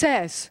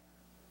says,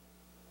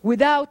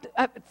 without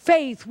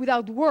faith,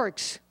 without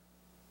works,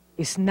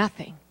 is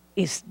nothing,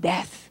 is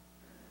death.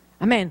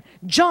 Amen.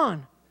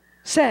 John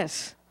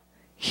says,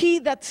 he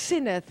that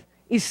sinneth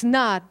is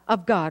not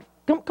of God.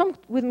 Come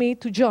with me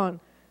to John,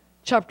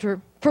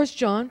 1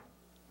 John,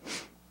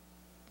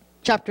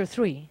 chapter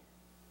 3.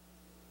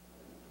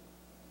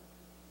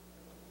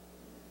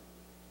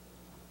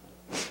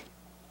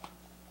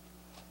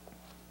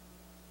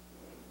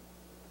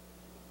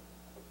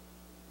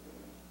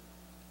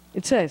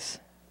 It says,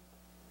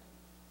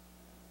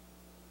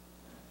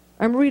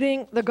 I'm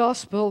reading the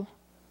gospel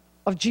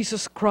of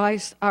Jesus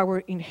Christ, our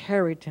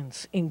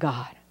inheritance in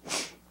God.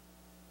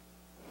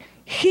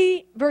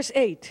 Verse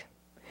 8,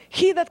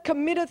 he that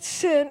committeth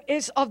sin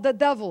is of the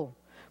devil.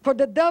 For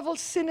the devil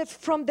sinneth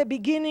from the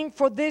beginning.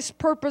 For this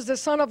purpose the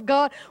Son of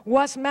God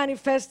was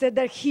manifested,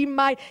 that he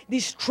might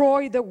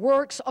destroy the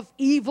works of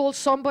evil.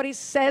 Somebody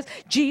says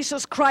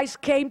Jesus Christ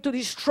came to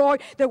destroy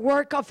the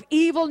work of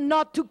evil,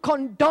 not to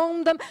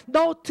condone them,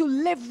 no, to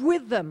live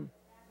with them.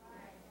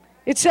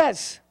 It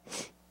says,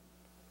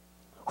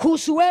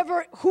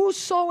 whosoever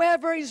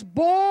is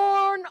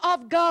born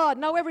of God.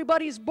 Now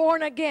everybody is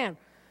born again.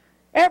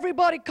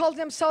 Everybody calls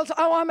themselves,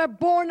 oh, I'm a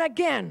born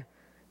again.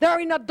 They're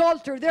in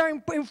adultery, they're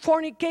in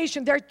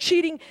fornication, they're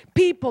cheating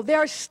people,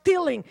 they're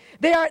stealing,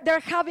 they're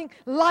having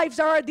lives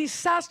that are a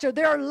disaster,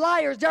 they're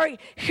liars, they're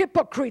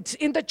hypocrites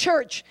in the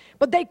church,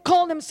 but they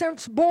call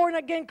themselves born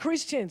again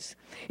Christians.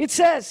 It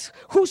says,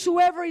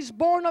 whosoever is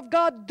born of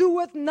God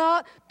do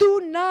not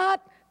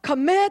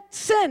commit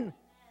sin.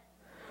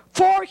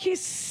 For his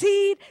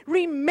seed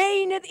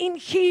remaineth in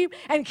him,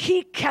 and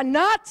he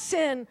cannot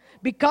sin,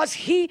 because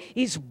he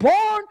is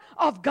born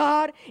of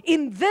God.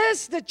 In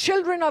this the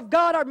children of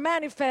God are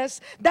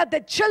manifest, that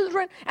the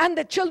children and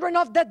the children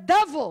of the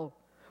devil.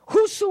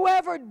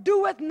 Whosoever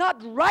doeth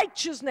not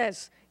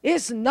righteousness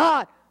is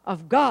not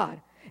of God,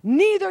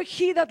 neither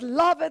he that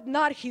loveth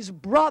not his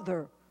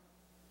brother.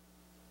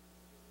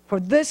 For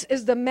this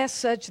is the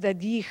message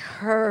that ye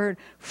heard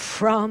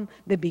from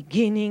the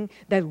beginning,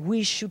 that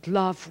we should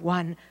love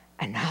one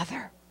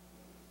another.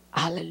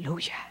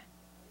 Hallelujah.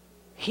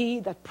 He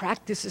that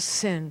practices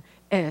sin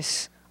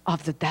is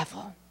of the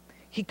devil.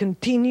 He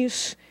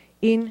continues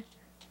in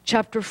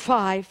chapter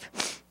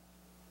 5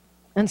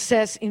 and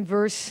says in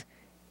verse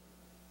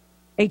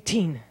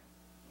 18,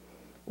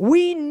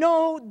 we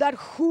know that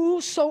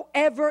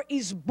whosoever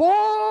is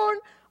born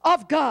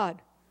of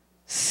God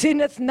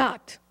sinneth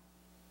not,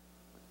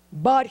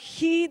 but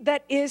he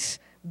that is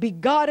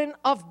begotten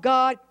of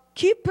God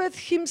keepeth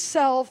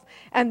himself,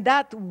 and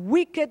that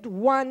wicked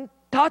one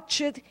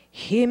toucheth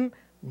him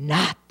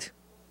not.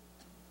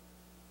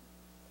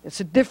 There's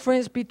a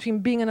difference between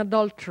being an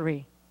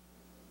adultery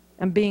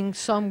and being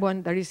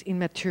someone that is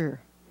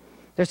immature.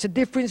 There's a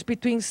difference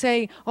between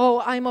saying,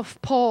 oh, I'm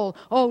of Paul.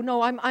 Oh,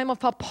 no, I'm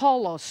of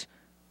Apollos.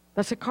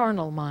 That's a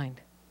carnal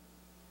mind.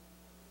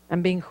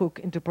 And being hooked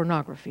into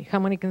pornography. How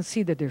many can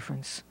see the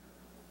difference?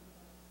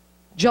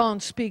 John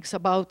speaks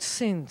about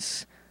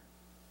sins.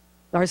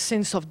 There are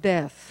sins of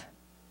death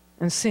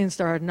and sins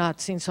that are not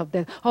sins of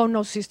death. Oh,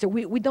 no, sister,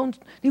 we don't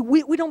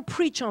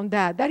preach on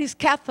that. That is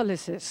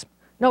Catholicism.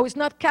 No, it's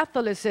not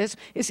Catholicism.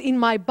 It's in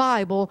my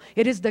Bible.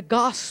 It is the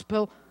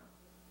gospel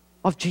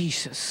of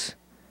Jesus.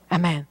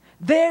 Amen.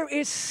 There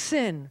is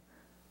sin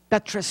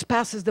that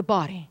trespasses the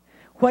body.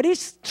 What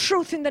is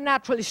truth in the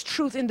natural is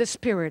truth in the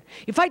spirit.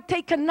 If I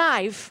take a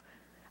knife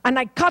and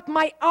I cut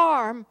my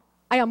arm,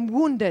 I am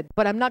wounded,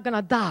 but I'm not going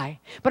to die.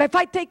 But if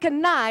I take a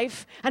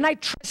knife and I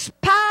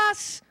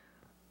trespass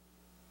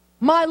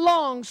my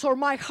lungs or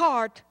my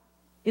heart,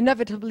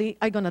 inevitably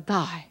I'm going to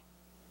die.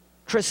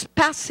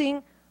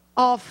 Trespassing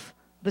of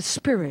the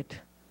spirit.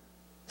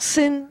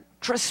 Sin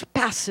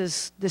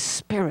trespasses the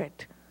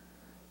spirit.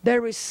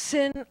 There is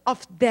sin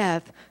of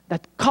death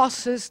that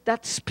causes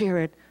that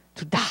spirit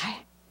to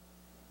die.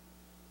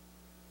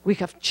 We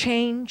have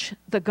changed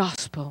the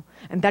gospel,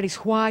 and that is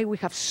why we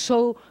have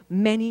so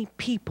many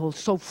people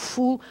so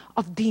full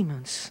of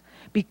demons.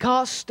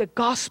 Because the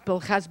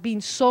gospel has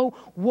been so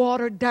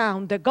watered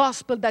down. The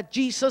gospel that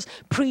Jesus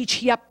preached,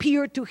 he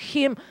appeared to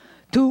him,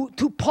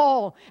 to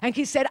Paul, and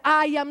he said,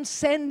 I am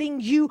sending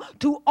you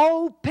to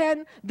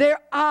open their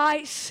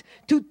eyes,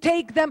 to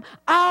take them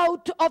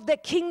out of the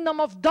kingdom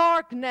of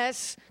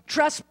darkness,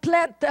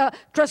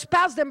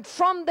 trespass them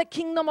from the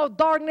kingdom of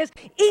darkness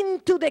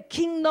into the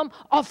kingdom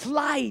of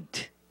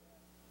light.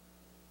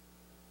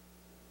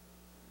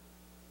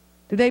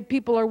 Today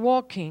people are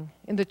walking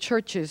in the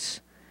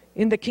churches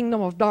in the kingdom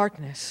of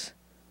darkness.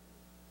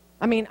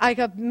 I mean, I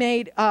have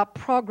made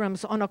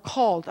programs on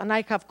occult, and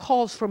I have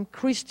calls from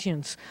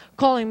Christians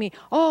calling me,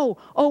 oh,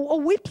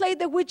 we played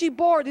the Ouija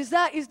board. Is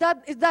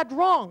that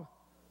wrong?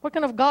 What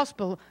kind of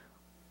gospel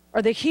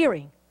are they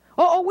hearing?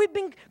 Oh, we've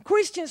been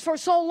Christians for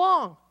so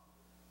long.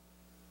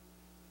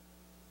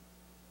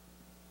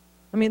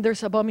 I mean,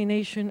 there's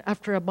abomination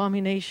after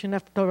abomination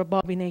after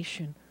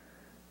abomination.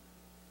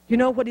 You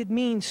know what it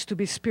means to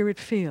be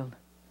spirit-filled?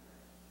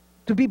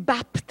 To be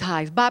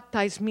baptized.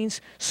 Baptized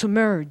means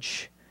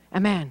submerge.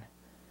 Amen.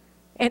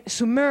 And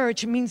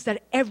submerge means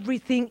that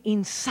everything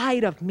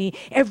inside of me,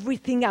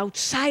 everything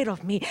outside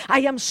of me, I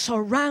am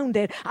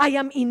surrounded, I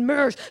am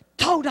immersed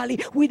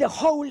totally with the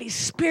Holy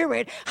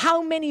Spirit.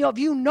 How many of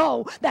you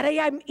know that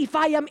if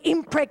I am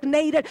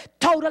impregnated,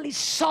 totally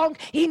sunk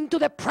into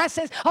the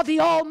presence of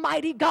the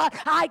Almighty God,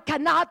 I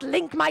cannot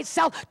link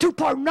myself to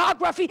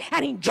pornography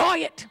and enjoy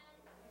it.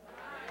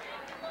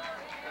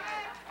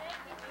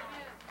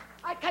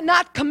 I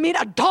cannot commit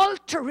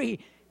adultery.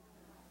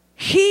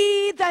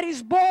 He that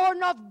is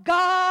born of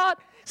God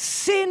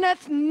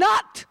sinneth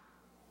not.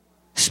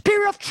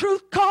 Spirit of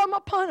truth, come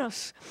upon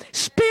us.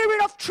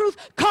 Spirit of truth,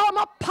 come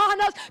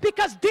upon us,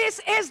 because this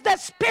is the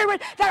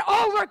spirit that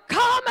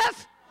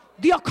overcometh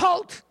the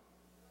occult.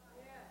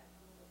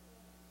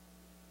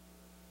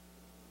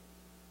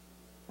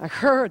 I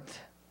heard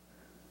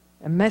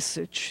a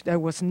message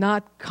that was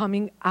not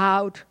coming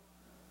out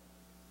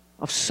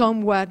of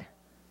someone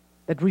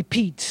that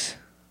repeats.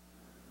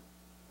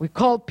 We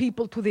call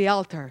people to the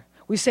altar.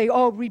 We say,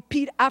 oh,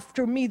 repeat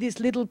after me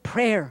this little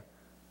prayer.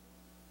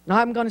 Now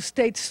I'm going to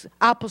state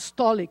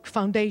apostolic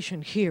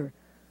foundation here.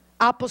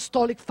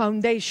 Apostolic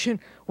foundation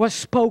was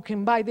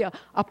spoken by the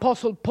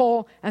Apostle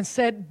Paul and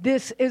said,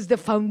 this is the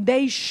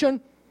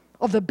foundation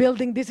of the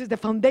building. This is the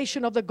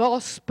foundation of the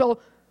gospel.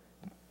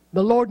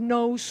 The Lord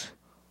knows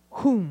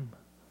whom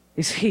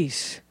is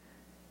his.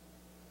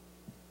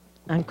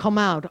 And come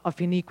out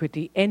of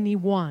iniquity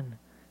anyone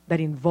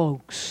that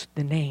invokes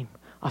the name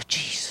of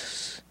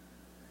Jesus.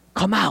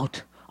 Come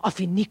out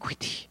of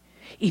iniquity.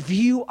 If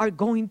you are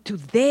going to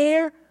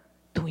dare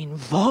to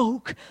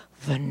invoke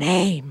the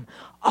name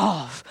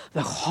of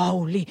the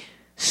Holy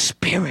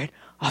Spirit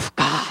of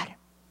God.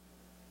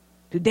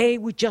 Today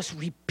we just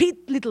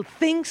repeat little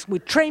things. We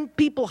train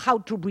people how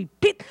to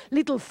repeat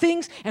little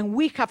things, and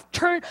we have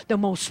turned the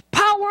most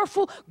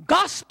powerful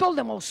gospel,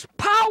 the most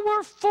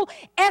powerful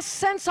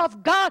essence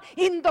of God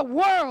in the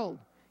world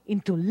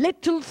into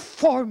little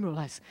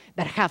formulas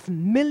that have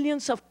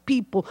millions of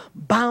people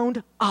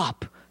bound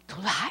up to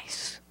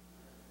lies.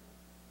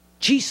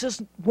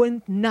 Jesus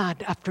went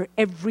not after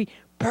every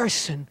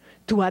person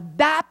to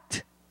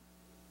adapt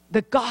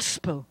the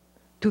gospel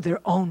to their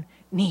own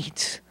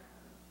needs.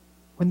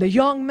 When the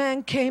young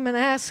man came and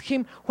asked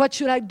him, what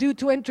should I do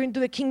to enter into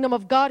the kingdom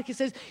of God? He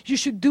says, you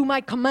should do my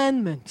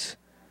commandments.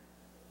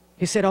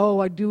 He said,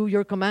 oh, I do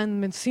your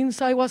commandments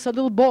since I was a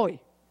little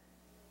boy.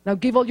 Now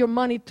give all your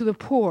money to the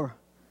poor.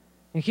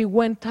 And he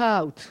went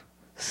out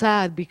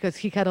sad because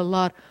he had a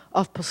lot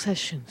of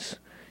possessions.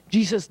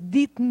 Jesus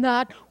did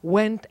not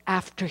went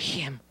after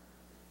him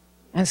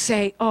and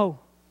say, oh,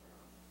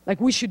 like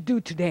we should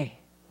do today.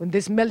 When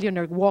this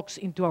millionaire walks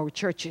into our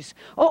churches,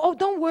 oh,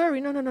 don't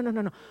worry,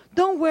 no.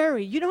 Don't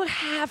worry, you don't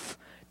have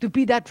to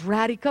be that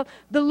radical.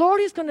 The Lord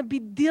is going to be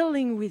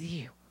dealing with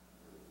you.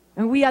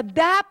 And we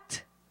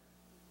adapt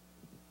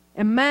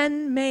a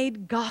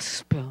man-made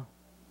gospel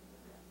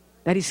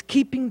that is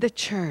keeping the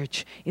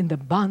church in the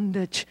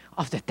bondage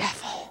of the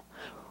devil.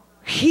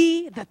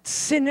 He that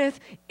sinneth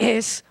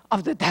is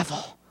of the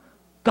devil.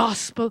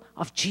 Gospel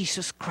of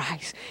Jesus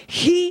Christ.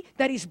 He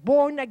that is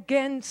born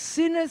again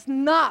sinneth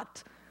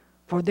not,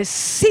 for the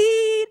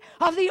seed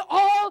of the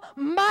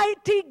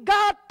Almighty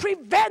God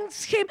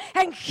prevents him,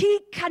 and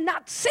he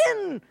cannot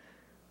sin.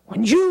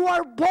 When you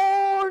are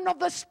born of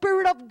the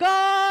Spirit of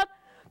God,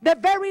 the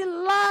very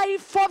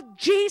life of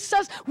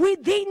Jesus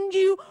within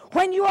you,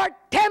 when you are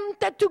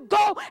tempted to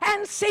go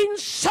and sin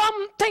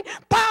something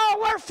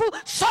powerful,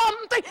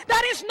 something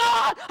that is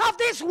not of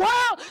this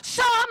world,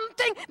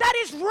 something that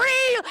is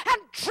real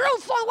and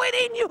truthful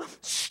within you,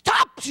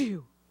 stops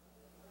you.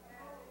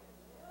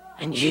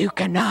 And you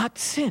cannot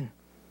sin.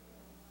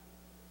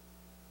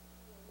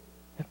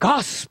 The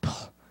gospel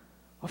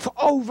of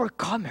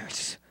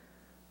overcomers.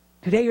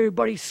 Today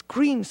everybody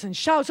screams and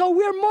shouts, oh,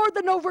 we're more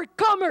than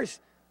overcomers.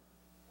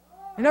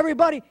 And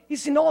everybody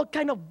is in all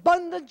kind of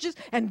bondages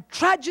and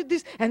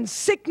tragedies and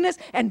sickness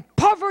and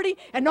poverty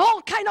and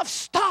all kind of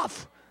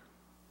stuff.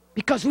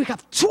 Because we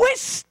have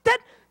twisted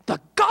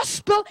the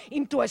gospel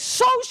into a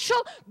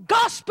social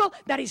gospel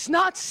that is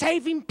not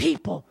saving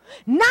people.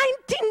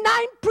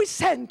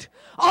 99%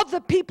 of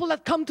the people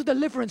that come to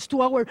deliverance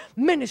to our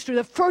ministry,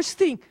 the first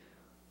thing,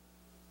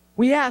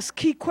 we ask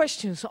key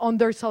questions on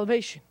their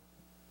salvation.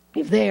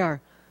 If they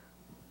are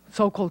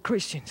so-called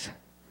Christians,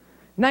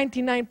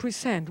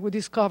 99% we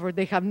discover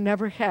they have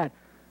never had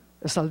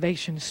a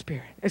salvation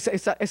experience.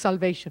 A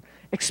salvation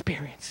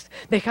experience.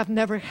 They have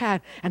never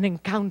had an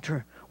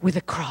encounter with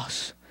the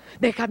cross.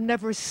 They have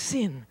never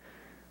sinned.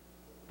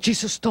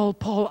 Jesus told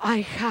Paul,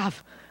 I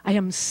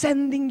am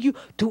sending you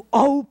to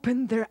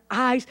open their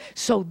eyes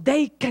so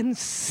they can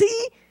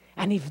see.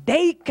 And if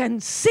they can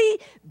see,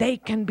 they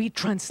can be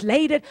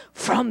translated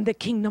from the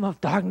kingdom of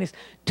darkness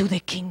to the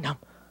kingdom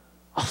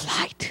of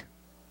light.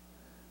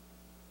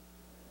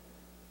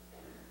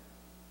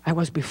 I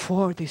was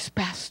before this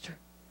pastor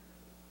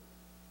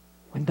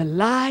when the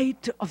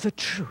light of the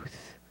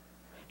truth,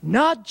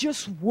 not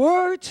just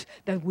words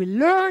that we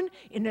learn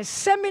in a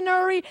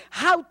seminary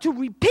how to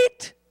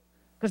repeat,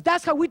 because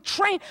that's how we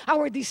train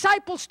our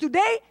disciples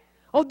today.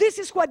 Oh, this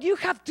is what you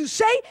have to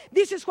say.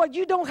 This is what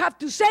you don't have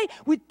to say.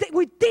 We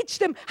teach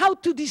them how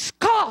to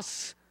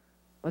discuss,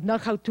 but not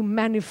how to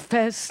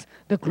manifest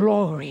the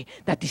glory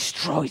that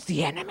destroys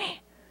the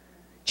enemy.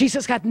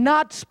 Jesus had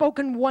not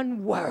spoken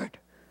one word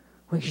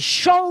when he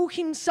showed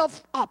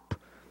himself up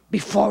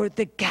before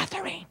the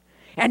gathering.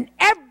 And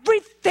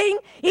everything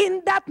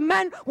in that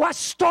man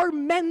was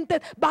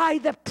tormented by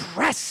the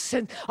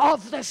presence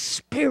of the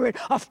Spirit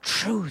of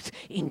truth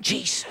in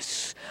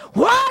Jesus.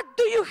 What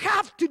do you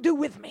have to do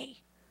with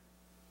me?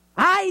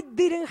 I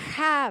didn't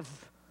have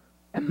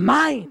a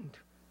mind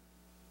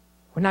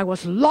when I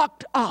was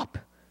locked up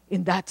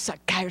in that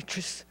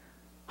psychiatrist's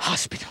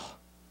hospital.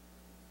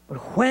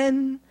 But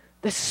when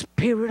the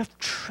Spirit of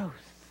truth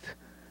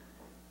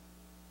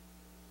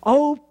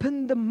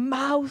opened the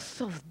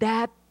mouth of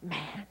that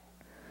man,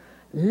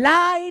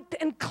 light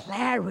and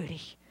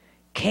clarity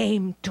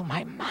came to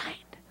my mind.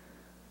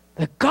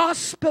 The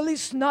gospel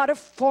is not a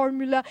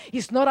formula.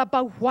 It's not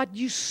about what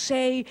you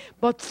say,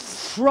 but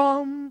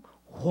from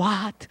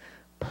what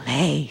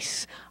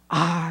place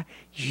are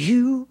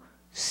you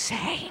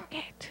saying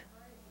it?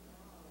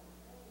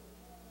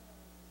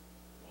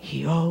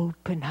 He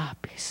opened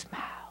up his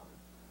mouth.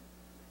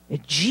 A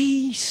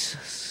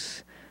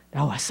Jesus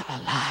that was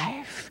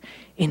alive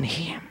in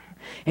him.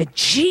 A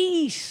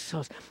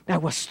Jesus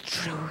that was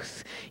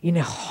truth in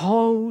a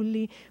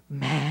holy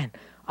man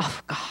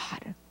of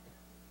God.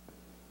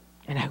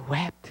 And I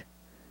wept.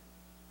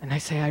 And I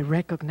say, I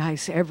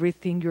recognize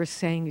everything you're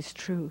saying is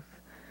truth.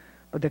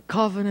 But the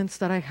covenants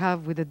that I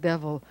have with the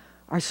devil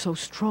are so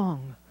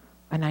strong.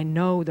 And I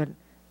know that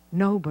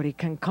nobody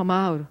can come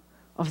out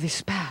of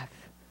this path.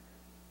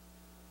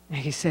 And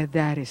he said,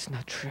 that is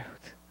not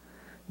truth.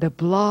 The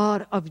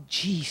blood of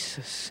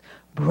Jesus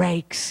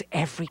breaks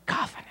every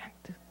covenant.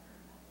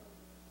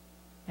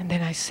 And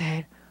then I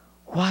said,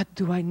 what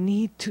do I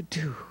need to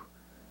do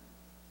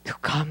to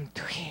come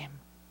to him?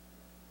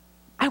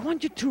 I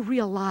want you to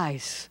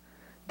realize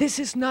this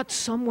is not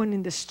someone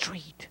in the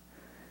street.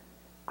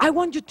 I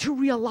want you to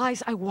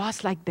realize I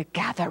was like the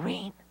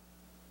Gadarene.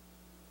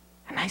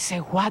 And I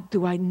said, what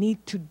do I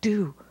need to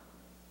do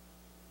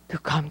to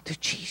come to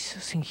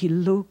Jesus? And he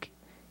looked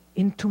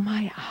into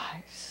my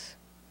eyes.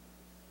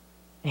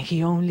 And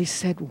he only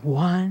said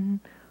one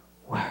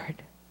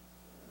word.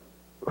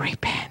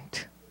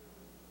 Repent.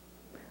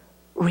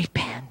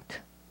 Repent.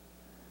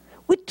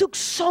 We took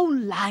so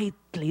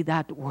lightly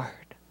that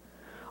word.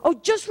 Oh,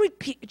 just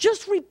repeat,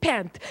 just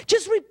repent.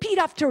 Just repeat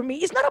after me.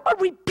 It's not about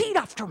repeat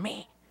after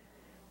me.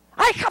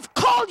 I have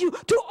called you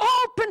to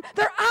open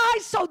their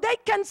eyes so they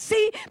can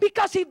see,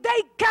 because if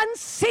they can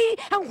see,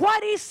 and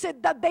what is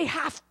it that they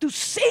have to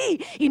see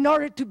in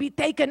order to be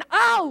taken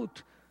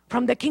out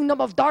from the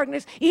kingdom of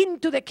darkness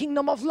into the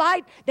kingdom of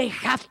light? They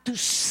have to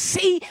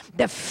see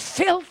the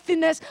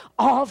filthiness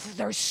of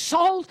their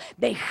souls.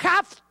 They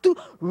have to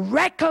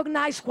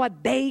recognize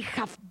what they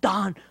have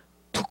done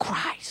to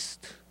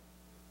Christ.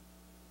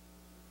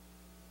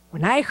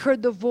 When I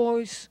heard the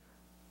voice,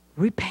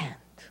 repent,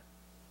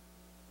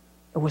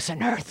 it was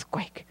an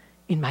earthquake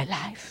in my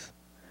life.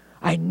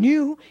 I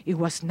knew it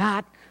was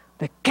not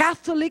the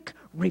Catholic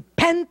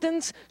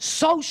repentance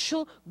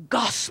social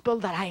gospel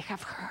that I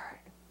have heard,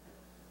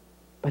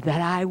 but that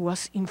I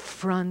was in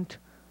front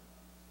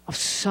of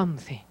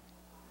something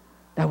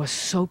that was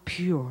so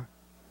pure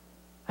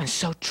and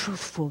so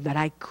truthful that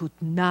I could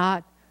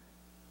not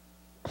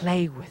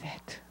play with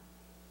it.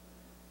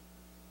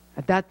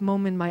 At that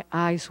moment, my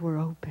eyes were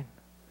open,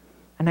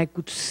 and I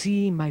could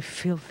see my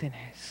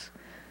filthiness.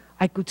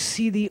 I could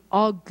see the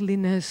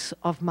ugliness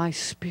of my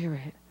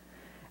spirit.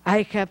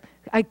 I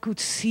could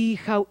see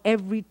how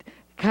every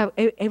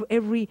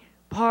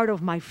part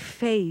of my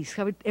face,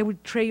 how every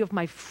trait of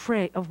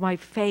my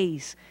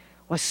face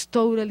was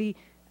totally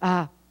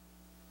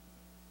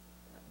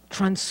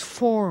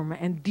transformed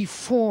and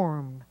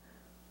deformed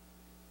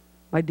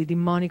by the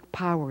demonic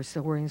powers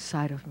that were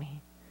inside of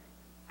me.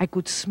 I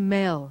could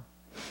smell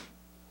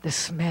the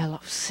smell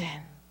of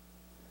sin.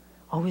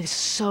 Oh, it's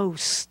so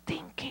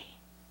stinky.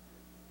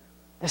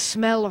 The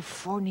smell of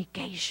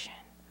fornication,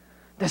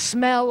 the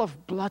smell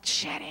of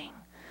bloodshedding,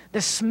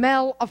 the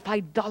smell of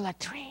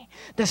idolatry,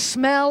 the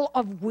smell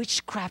of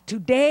witchcraft.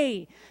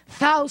 Today,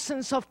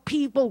 thousands of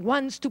people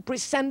want to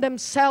present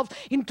themselves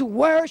into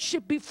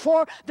worship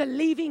before the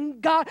living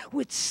God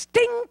with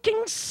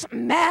stinking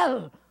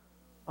smell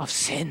of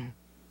sin,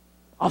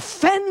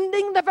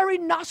 offending the very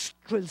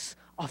nostrils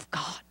of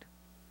God.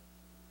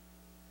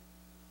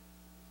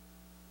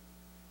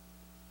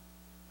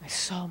 I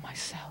saw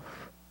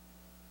myself.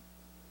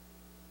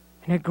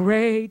 And a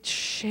great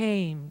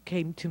shame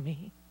came to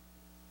me.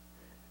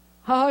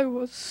 I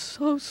was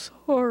so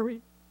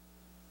sorry.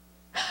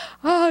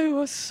 I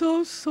was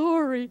so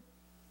sorry.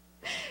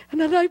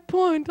 And at that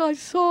point I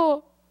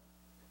saw,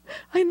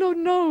 I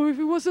don't know if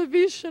it was a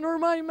vision or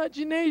my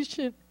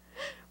imagination,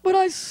 but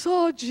I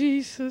saw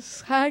Jesus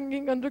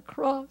hanging on the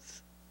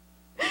cross.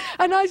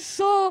 And I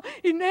saw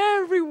in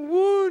every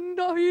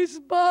wound of his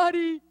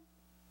body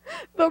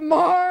the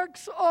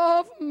marks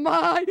of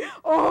my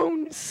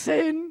own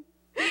sin.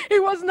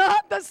 It was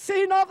not the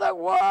sin of the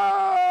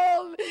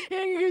world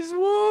in his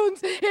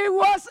wounds. It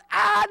was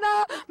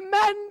Ana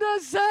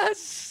Mendez's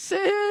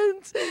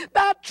sins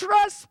that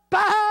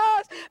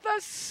trespassed the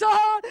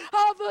Son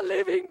of the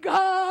living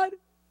God.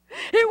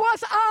 It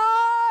was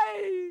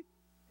I.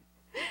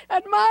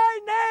 And my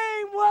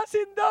name was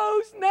in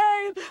those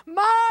nails.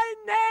 My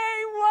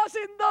name was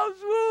in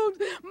those wounds.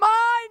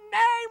 My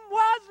name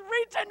was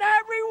written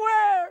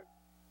everywhere.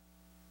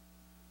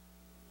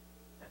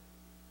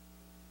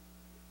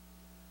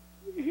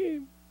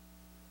 Him.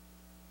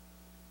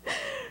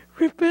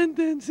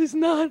 Repentance is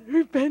not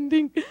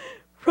repenting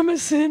from a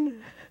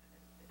sin.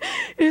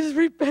 It's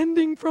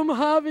repenting from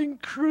having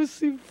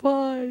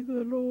crucified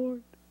the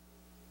Lord.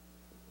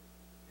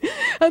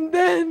 And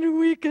then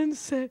we can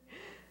say,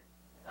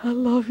 I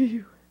love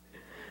you.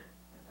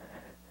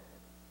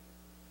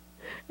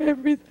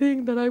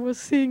 Everything that I was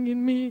seeing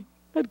in me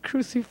had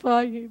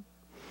crucified him.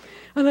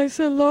 And I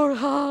said, Lord,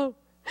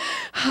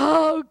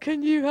 how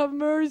can you have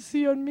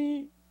mercy on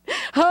me?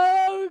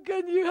 How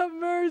can you have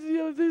mercy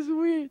on this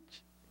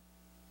witch?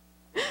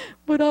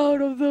 But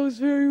out of those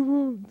very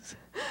wounds,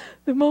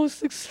 the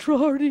most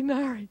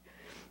extraordinary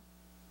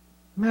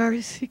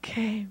mercy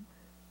came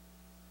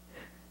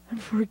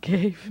and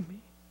forgave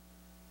me.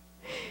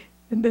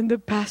 And then the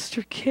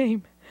pastor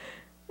came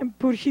and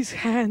put his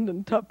hand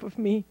on top of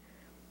me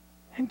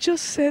and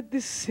just said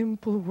these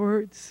simple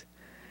words.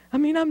 I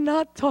mean, I'm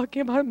not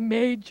talking about a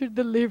major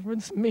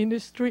deliverance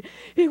ministry.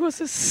 He was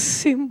a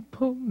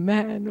simple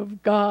man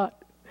of God.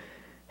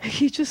 And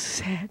he just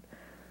said,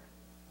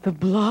 the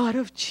blood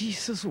of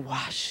Jesus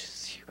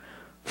washes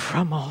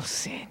from all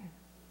sin.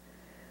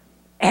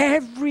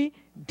 Every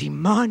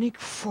demonic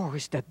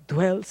force that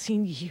dwells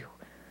in you,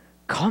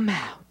 come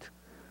out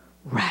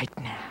right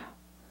now.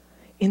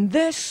 In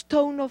this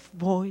tone of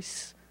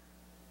voice,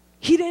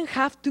 he didn't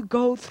have to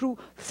go through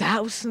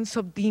thousands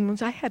of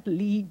demons. I had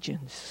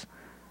legions.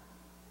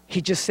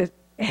 He just said,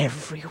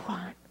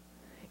 everyone,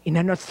 in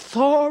an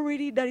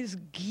authority that is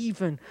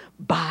given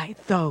by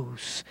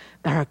those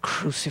that are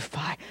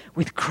crucified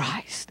with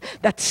Christ,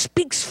 that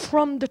speaks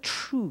from the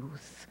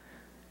truth.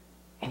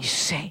 And you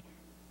say,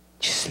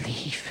 just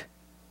leave.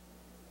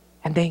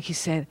 And then he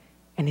said,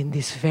 and in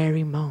this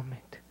very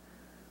moment,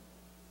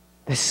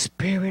 the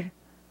Spirit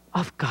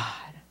of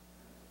God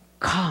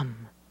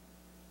come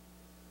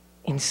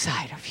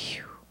inside of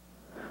you.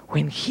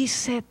 When he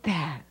said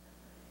that,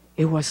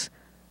 it was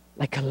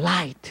like a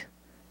light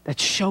that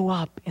showed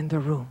up in the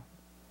room.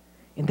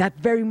 In that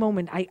very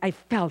moment, I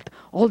felt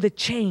all the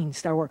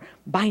chains that were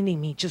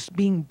binding me just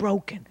being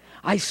broken.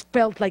 I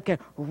felt like a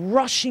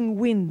rushing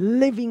wind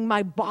leaving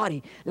my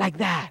body like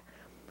that.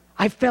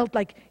 I felt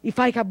like if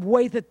I had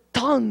weighed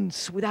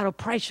tons without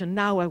oppression,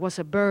 now I was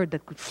a bird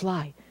that could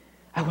fly.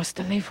 I was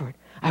delivered.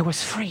 I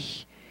was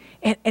free.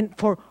 And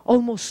for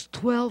almost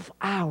 12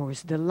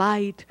 hours, the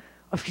light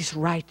of his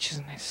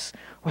righteousness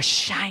was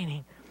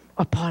shining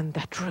upon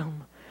that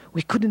room.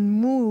 We couldn't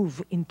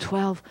move in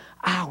 12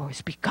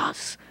 hours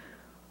because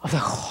of the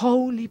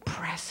holy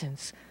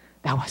presence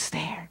that was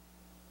there.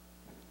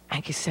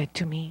 And he said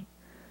to me,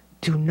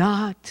 do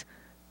not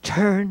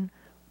turn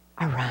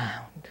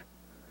around,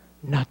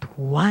 not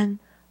one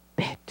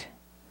bit,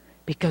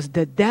 because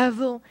the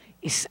devil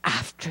is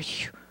after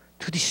you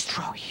to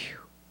destroy you.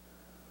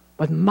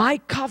 But my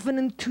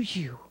covenant to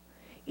you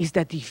is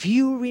that if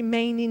you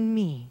remain in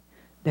me,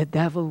 the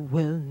devil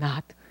will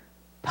not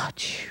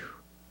touch you.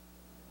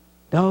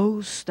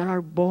 Those that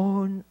are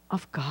born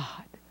of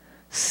God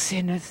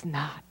sinneth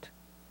not.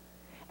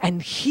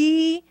 And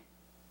he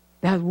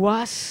that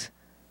was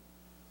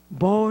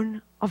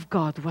born of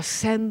God, was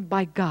sent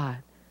by God,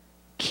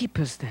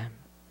 keepeth them.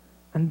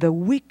 And the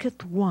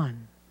wicked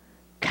one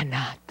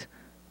cannot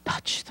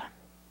touch them.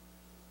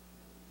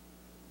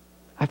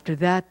 After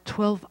that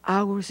 12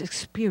 hours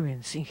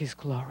experience in his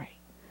glory,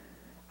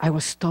 I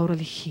was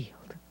totally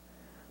healed.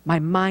 My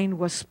mind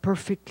was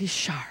perfectly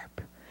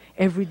sharp.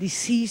 Every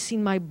disease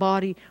in my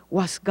body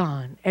was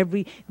gone.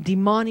 Every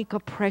demonic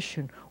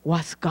oppression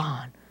was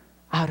gone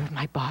out of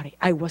my body.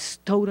 I was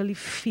totally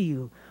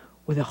filled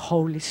with the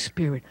Holy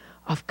Spirit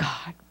of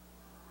God.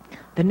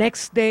 The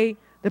next day,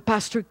 the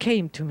pastor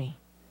came to me.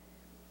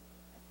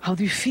 How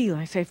do you feel?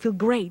 I said, I feel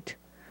great.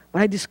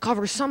 But I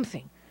discovered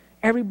something.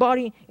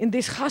 Everybody in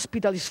this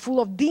hospital is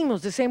full of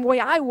demons, the same way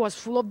I was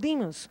full of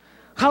demons.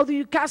 How do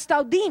you cast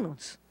out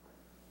demons?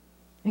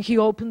 And he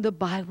opened the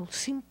Bible,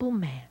 simple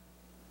man.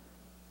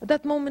 At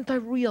that moment I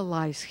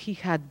realized he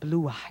had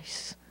blue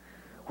eyes,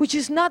 which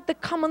is not the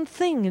common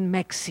thing in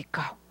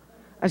Mexico,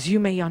 as you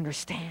may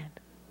understand.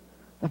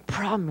 The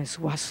promise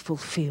was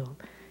fulfilled,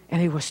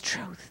 and it was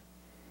truth.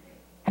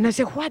 And I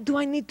said, what do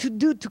I need to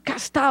do to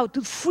cast out,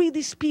 to free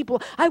these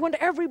people? I want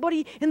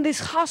everybody in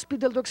this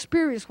hospital to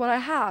experience what I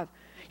have.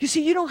 You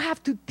see, you don't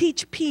have to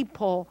teach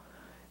people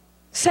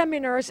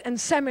seminars and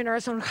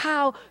seminars on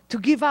how to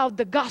give out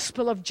the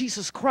gospel of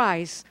Jesus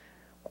Christ.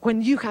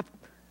 When you have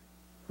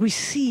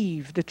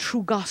received the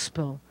true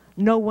gospel,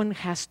 no one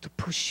has to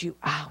push you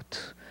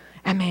out.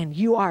 Amen.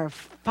 You are a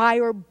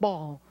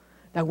fireball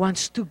that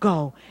wants to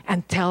go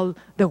and tell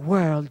the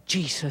world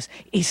Jesus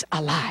is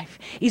alive.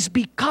 It's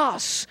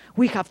because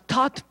we have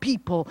taught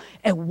people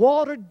a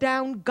watered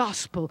down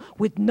gospel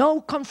with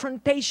no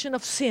confrontation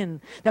of sin,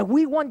 that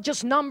we want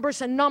just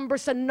numbers and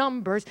numbers and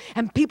numbers,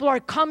 and people are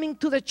coming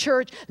to the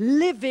church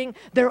living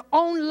their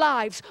own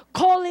lives,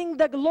 calling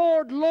the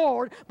Lord,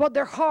 Lord, but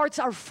their hearts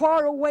are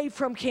far away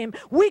from Him.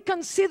 We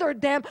consider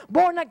them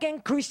born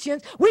again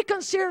Christians. We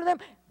consider them,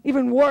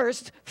 even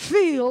worse,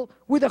 filled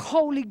with the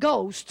Holy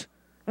Ghost.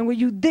 And when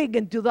you dig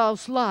into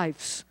those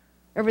lives,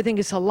 everything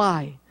is a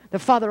lie. The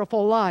father of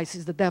all lies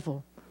is the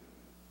devil.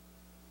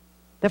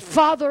 The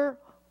father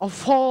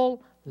of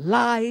all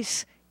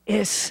lies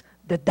is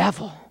the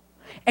devil.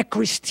 A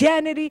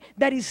Christianity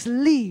that is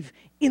lived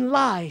in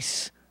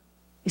lies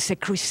is a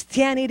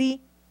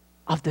Christianity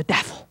of the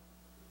devil,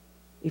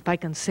 if I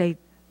can say it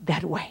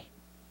that way.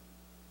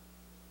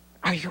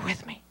 Are you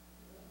with me?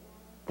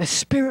 The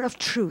Spirit of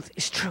truth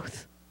is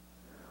truth.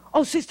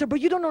 Oh, sister, but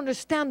you don't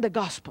understand the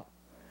gospel.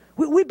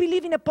 We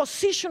believe in a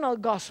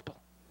positional gospel.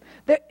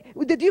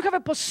 That you have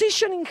a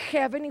position in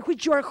heaven in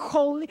which you are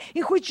holy,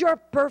 in which you are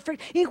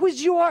perfect, in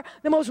which you are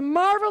the most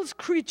marvelous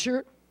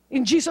creature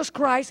in Jesus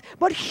Christ.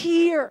 But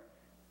here,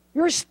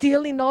 you're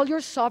still in all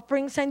your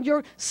sufferings and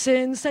your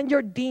sins and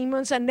your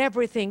demons and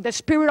everything. The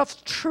Spirit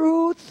of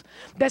truth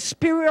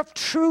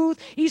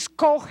is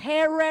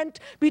coherent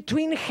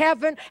between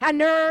heaven and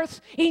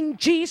earth. In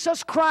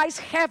Jesus Christ,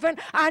 heaven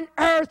and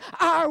earth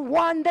are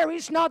one. There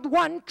is not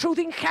one truth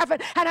in heaven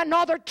and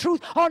another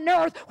truth on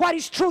earth. What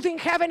is truth in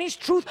heaven is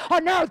truth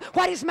on earth.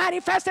 What is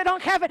manifested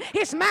on heaven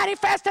is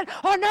manifested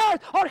on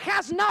earth, or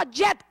has not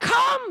yet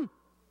come.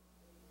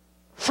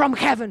 from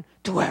heaven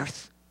to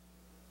earth.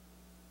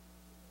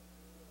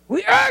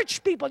 We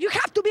urge people, you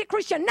have to be a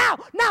Christian now.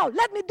 Now,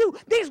 let me do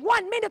this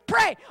 1 minute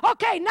prayer.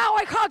 Okay, now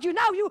I heard you.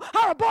 Now you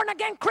are a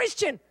born-again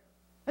Christian.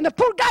 And the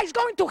poor guy is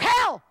going to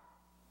hell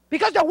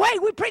because the way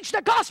we preach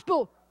the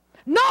gospel.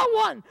 No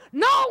one,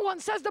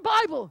 says the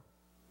Bible,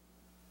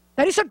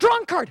 that is a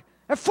drunkard,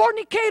 a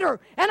fornicator,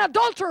 an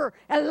adulterer,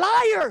 a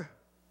liar,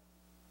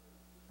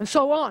 and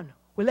so on,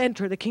 will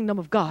enter the kingdom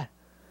of God.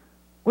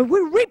 When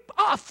we rip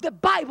off the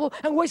Bible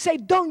and we say,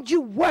 don't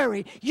you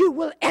worry, you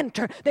will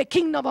enter the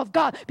kingdom of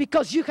God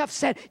because you have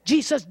said,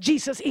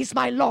 Jesus is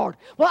my Lord.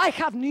 Well, I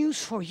have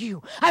news for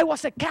you. I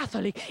was a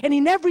Catholic, and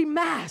in every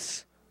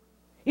Mass,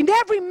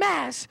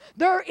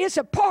 there is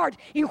a part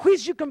in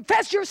which you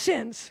confess your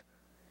sins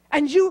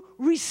and you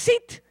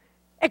recite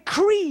a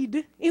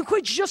creed in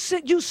which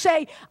you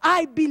say,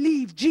 I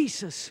believe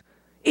Jesus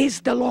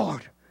is the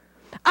Lord.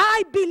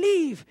 I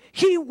believe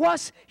He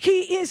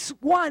is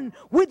one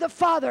with the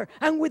Father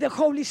and with the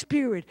Holy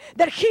Spirit.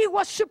 That He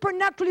was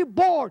supernaturally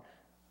born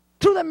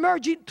to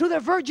the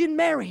Virgin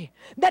Mary.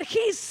 That He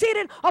is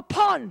seated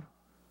upon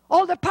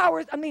all the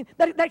powers.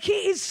 That He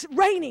is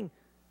reigning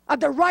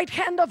at the right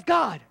hand of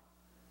God.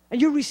 And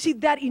you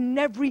receive that in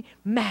every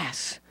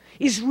Mass.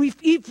 If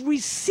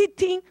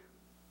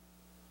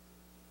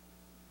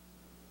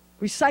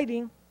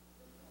reciting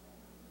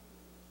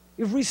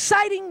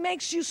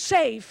makes you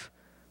safe,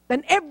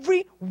 then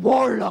every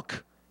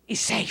warlock is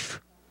safe.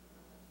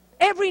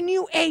 Every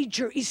New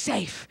Ager is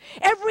safe.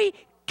 Every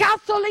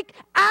Catholic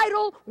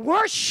idol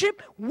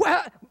worship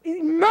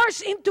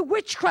immersed into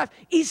witchcraft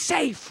is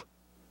safe.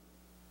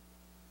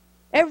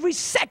 Every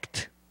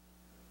sect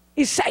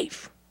is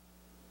safe.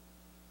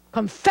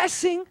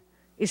 Confessing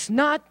is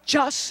not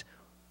just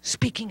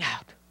speaking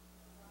out.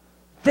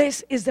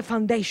 This is the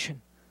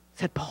foundation,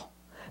 said Paul.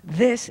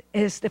 This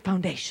is the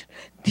foundation.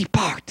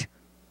 Depart.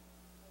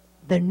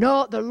 The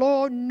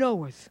Lord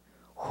knoweth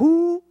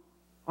who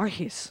are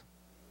His.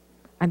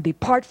 And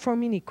depart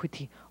from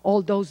iniquity,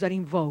 all those that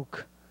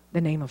invoke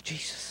the name of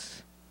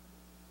Jesus.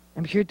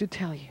 I'm here to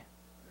tell you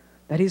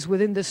that it's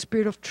within the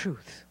Spirit of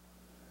truth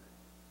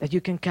that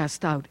you can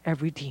cast out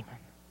every demon.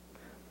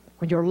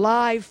 When your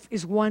life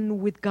is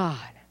one with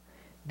God,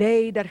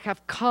 they that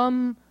have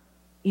come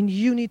in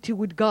unity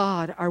with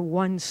God are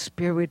one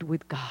spirit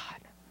with God.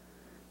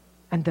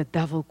 And the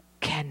devil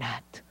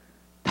cannot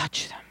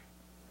touch them.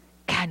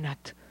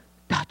 Cannot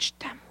touch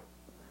them.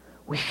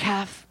 We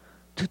have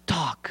to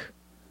talk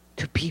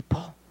to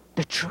people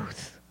the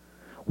truth.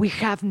 We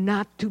have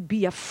not to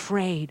be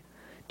afraid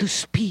to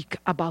speak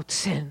about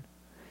sin.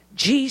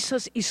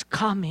 Jesus is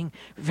coming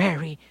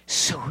very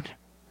soon.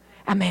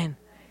 Amen.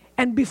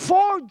 And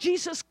before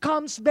Jesus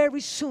comes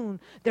very soon,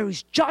 there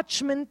is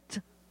judgment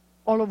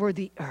all over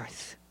the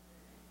earth.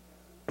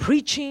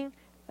 Preaching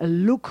a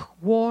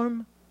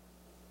lukewarm,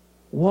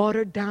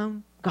 watered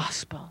down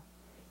gospel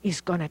is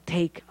going to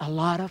take a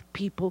lot of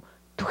people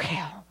to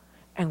hell,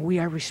 and we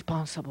are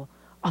responsible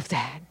of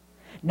that.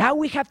 Now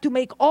we have to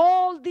make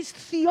all these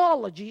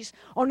theologies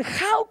on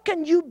how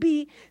can you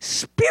be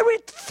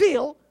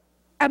Spirit-filled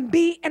and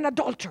be an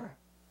adulterer.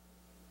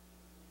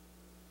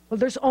 Well,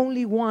 there's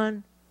only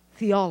one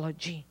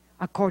theology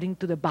according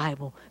to the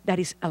Bible that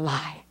is a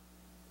lie.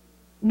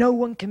 No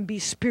one can be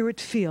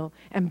Spirit-filled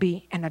and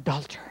be an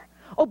adulterer.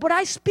 Oh, but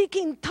I speak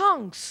in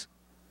tongues.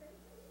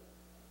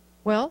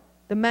 Well,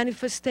 the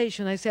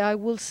manifestation, I say, I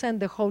will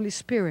send the Holy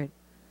Spirit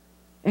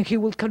and He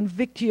will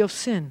convict you of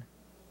sin.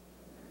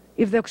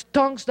 If the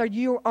tongues that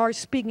you are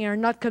speaking are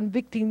not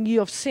convicting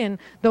you of sin,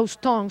 those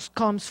tongues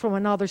comes from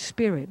another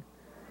spirit.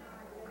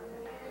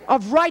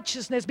 Of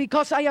righteousness,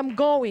 because I am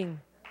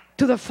going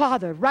to the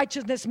Father.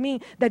 Righteousness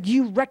means that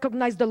you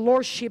recognize the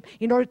Lordship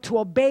in order to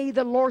obey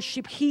the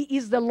Lordship. He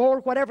is the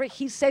Lord. Whatever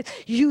He says,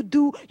 you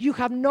do. You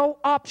have no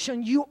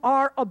option. You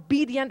are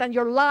obedient, and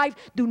your life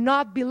do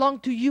not belong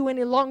to you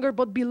any longer,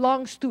 but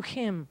belongs to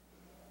Him.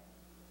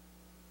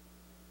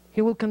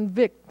 He will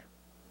convict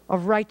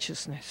of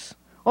righteousness.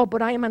 Oh,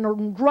 but I am an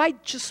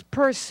unrighteous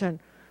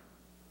person,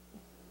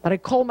 but I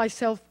call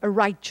myself a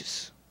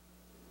righteous.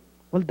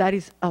 Well, that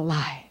is a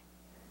lie.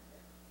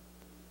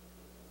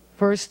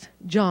 1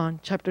 John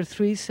chapter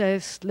 3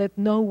 says, let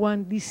no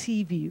one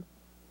deceive you.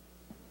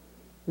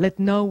 Let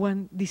no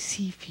one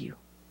deceive you.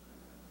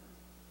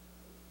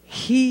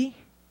 He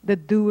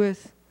that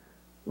doeth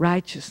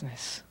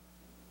righteousness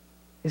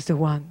is the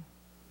one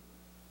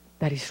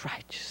that is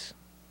righteous.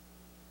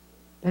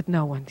 Let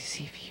no one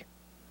deceive you.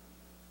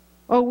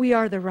 Oh, we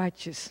are the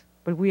righteous,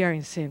 but we are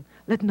in sin.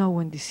 Let no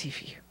one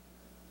deceive you.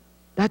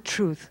 That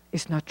truth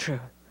is not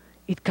true.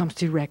 It comes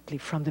directly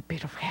from the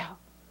pit of hell.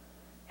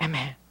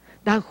 Amen.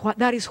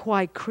 That is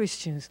why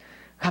Christians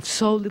have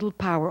so little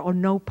power or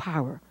no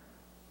power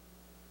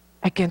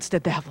against the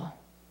devil.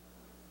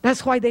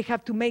 That's why they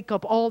have to make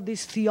up all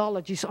these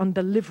theologies on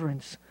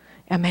deliverance.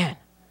 Amen.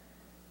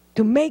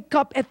 To make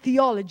up a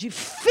theology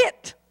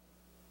fit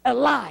a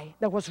lie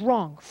that was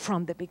wrong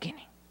from the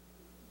beginning.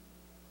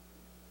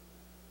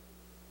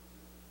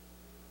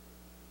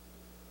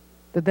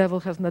 The devil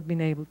has not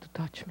been able to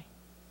touch me.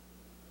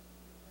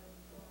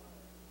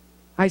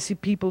 I see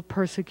people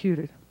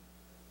persecuted.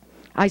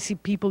 I see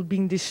people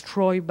being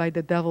destroyed by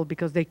the devil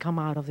because they come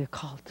out of the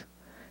cult,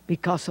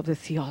 because of the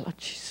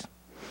theologies,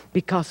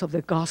 because of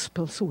the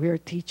gospels we are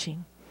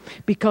teaching,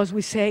 because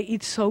we say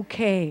it's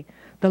okay.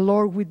 The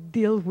Lord will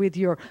deal with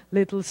your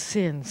little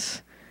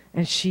sins.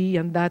 And she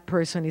and that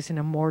person is in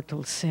a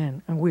mortal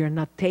sin. And we are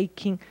not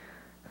taking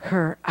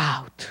her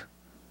out.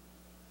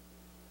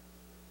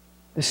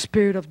 The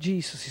Spirit of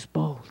Jesus is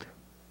bold.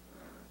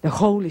 The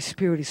Holy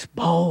Spirit is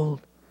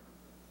bold.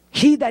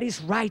 He that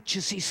is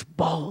righteous is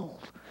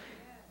bold.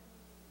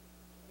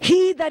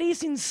 He that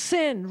is in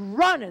sin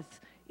runneth,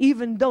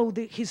 even though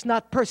he's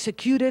not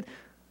persecuted.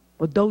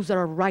 But those that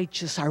are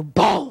righteous are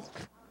bold,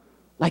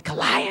 like a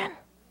lion.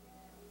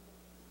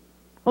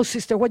 Oh,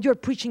 sister, what you're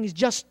preaching is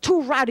just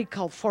too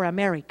radical for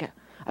America.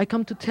 I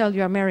come to tell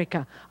you,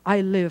 America,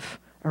 I live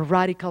a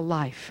radical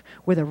life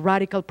with a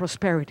radical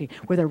prosperity,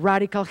 with a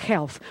radical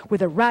health,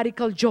 with a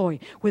radical joy,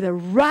 with a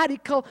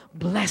radical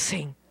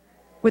blessing,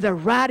 with a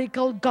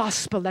radical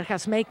gospel that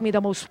has made me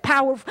the most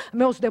powerful,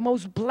 the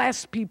most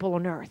blessed people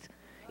on earth.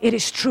 It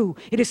is true.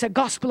 It is a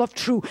gospel of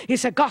truth. It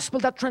is a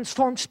gospel that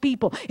transforms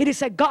people. It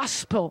is a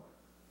gospel.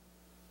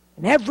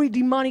 And every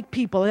demonic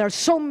people, there are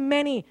so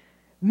many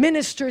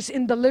ministers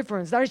in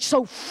deliverance that are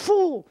so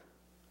full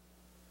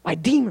by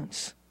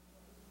demons.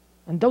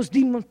 And those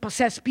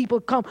demon-possessed people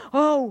come,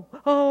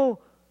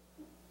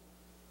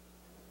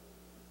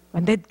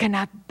 and they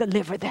cannot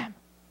deliver them.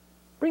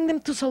 Bring them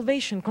to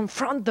salvation,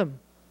 confront them.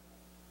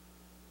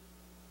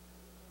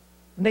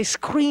 And they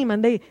scream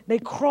and they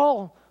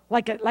crawl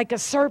like a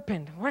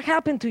serpent. What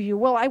happened to you?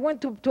 Well, I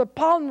went to a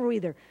palm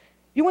reader.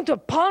 You went to a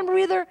palm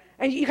reader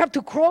and you have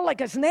to crawl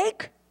like a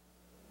snake?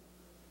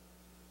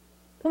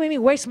 Don't make me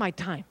waste my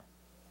time.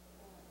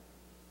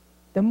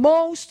 The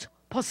most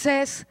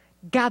possessed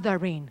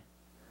gathering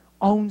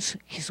owns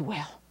his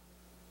will.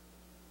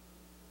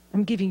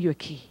 I'm giving you a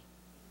key.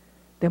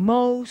 The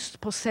most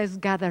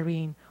possessed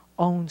gathering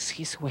owns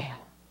his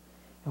will.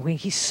 And when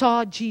he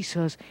saw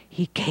Jesus,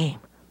 he came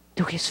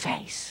to his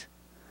face.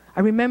 I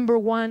remember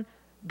one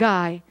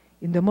guy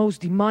in the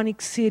most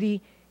demonic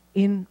city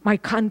in my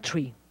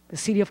country, the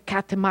city of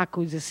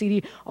Catemaco, is the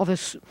city of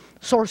the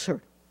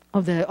sorcerer,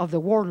 of the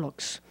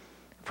warlocks.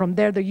 From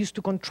there, they used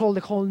to control the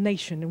whole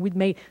nation, and we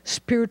made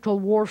spiritual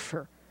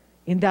warfare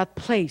in that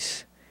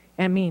place.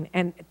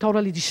 And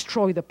totally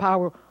destroy the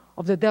power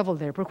of the devil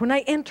there. But when I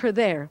enter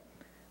there,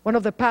 one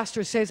of the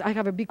pastors says, I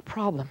have a big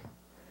problem.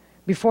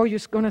 Before you're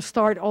going to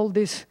start all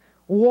this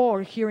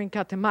war here in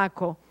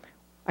Catemaco,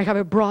 I have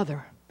a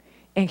brother.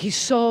 And he's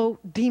so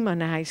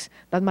demonized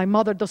that my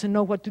mother doesn't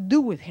know what to do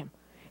with him.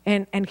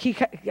 And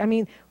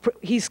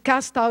he's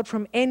cast out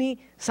from any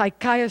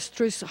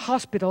psychiatrist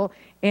hospital,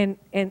 and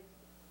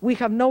we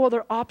have no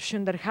other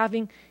option than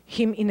having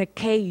him in a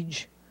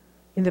cage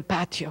in the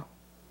patio.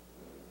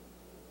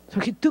 So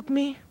he took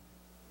me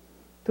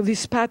to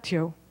this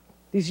patio,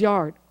 this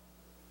yard,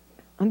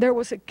 and there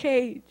was a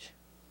cage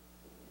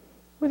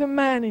with a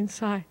man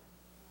inside.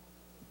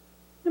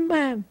 A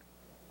man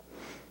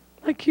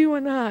like you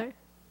and I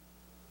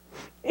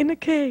in a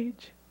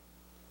cage.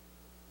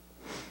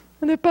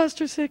 And the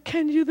pastor said,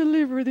 can you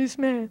deliver this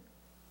man?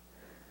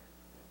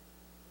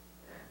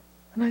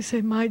 And I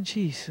said, my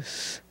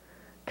Jesus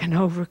can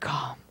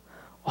overcome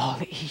all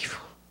the evil.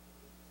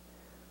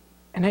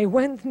 And I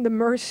went in the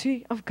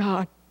mercy of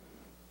God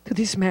to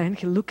this man.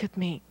 He looked at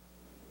me.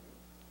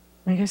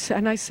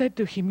 And I said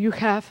to him, you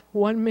have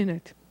 1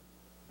 minute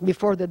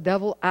before the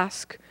devil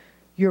asks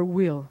your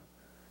will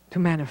to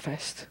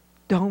manifest.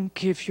 Don't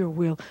give your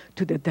will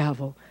to the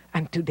devil.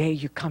 And today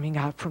you're coming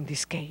out from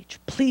this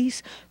cage.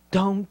 Please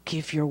don't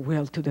give your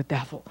will to the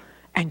devil,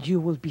 and you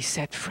will be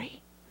set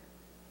free.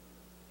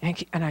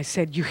 And I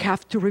said, you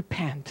have to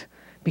repent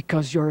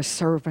because you're a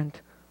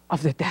servant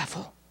of the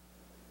devil.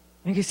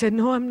 And he said,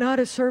 no, I'm not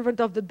a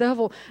servant of the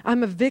devil.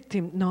 I'm a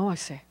victim. No, I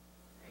said,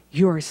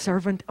 you're a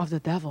servant of the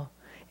devil.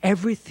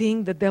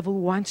 Everything the devil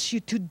wants you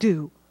to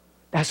do,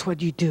 that's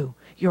what you do.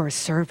 You're a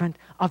servant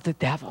of the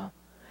devil.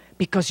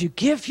 Because you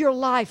give your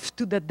life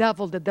to the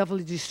devil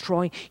is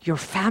destroying your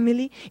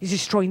family, is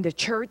destroying the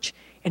church,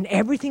 and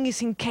everything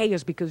is in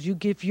chaos because you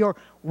give your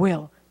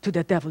will to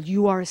the devil.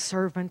 You are a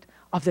servant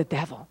of the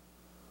devil.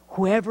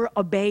 Whoever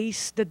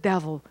obeys the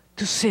devil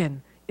to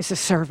sin is a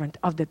servant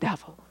of the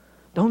devil.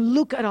 Don't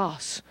look at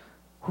us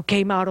who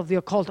came out of the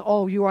occult.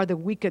 Oh, you are the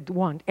wicked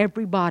one.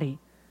 Everybody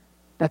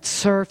that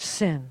serves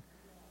sin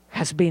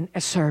has been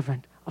a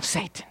servant of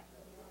Satan.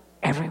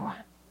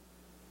 Everyone.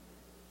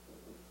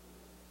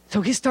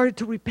 So he started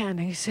to repent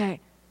and he said,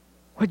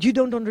 what you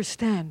don't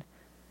understand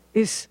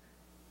is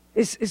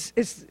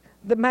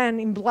the man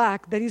in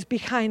black that is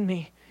behind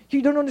me.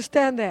 You don't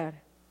understand that.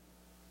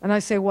 And I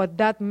say, what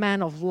that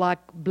man of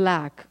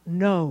black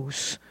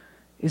knows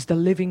is the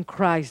living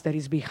Christ that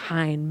is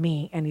behind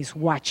me and is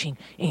watching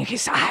in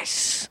his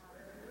eyes.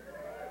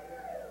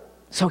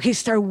 So he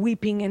started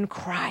weeping and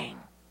crying.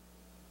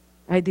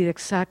 I did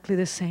exactly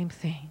the same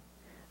thing.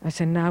 I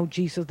said, now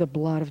Jesus, the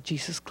blood of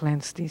Jesus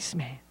cleansed this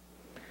man.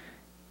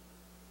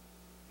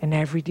 And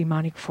every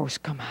demonic force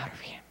come out of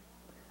him.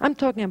 I'm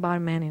talking about a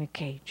man in a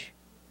cage.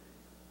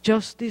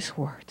 Just these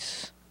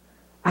words.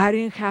 I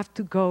didn't have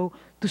to go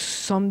to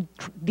some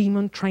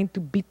demon trying to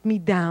beat me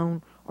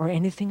down or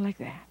anything like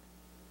that.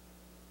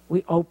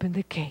 We opened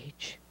the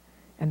cage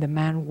and the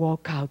man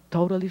walked out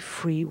totally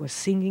free, was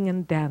singing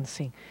and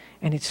dancing,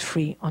 and it's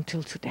free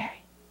until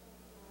today.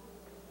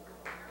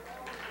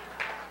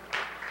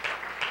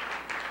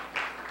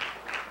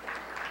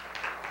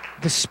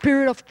 The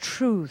Spirit of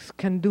truth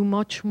can do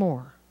much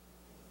more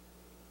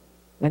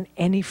than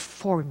any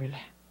formula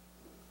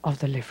of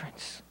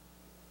deliverance.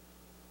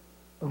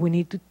 But we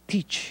need to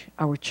teach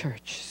our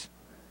churches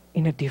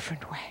in a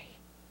different way.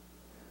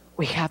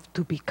 We have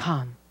to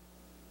become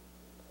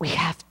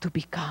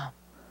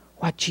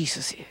what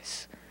Jesus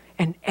is.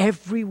 And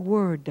every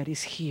word that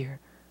is here,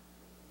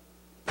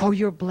 for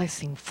your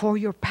blessing, for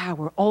your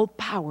power, all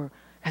power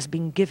has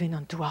been given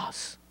unto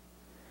us.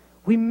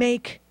 We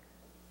make,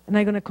 and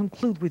I'm going to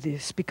conclude with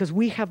this, because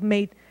we have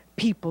made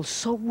people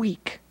so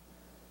weak.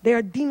 They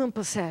are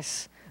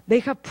demon-possessed. They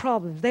have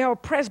problems. They are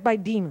oppressed by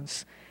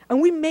demons.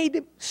 And we made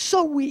them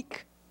so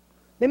weak.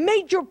 The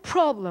major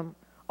problem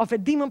of a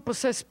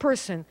demon-possessed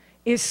person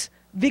is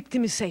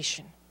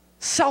victimization,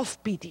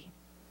 self-pity.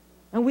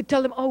 And we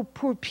tell them, oh,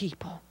 poor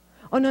people.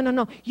 Oh,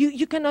 no.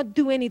 You cannot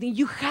do anything.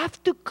 You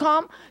have to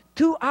come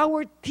to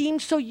our team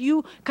so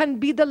you can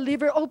be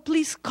delivered. Oh,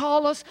 please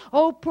call us.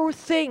 Oh, poor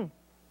thing.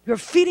 You're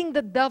feeding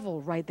the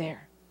devil right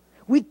there.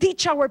 We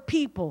teach our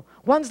people,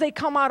 once they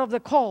come out of the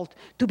cult,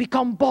 to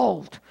become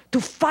bold, to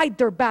fight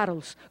their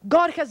battles.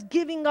 God has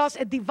given us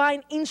a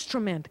divine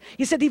instrument.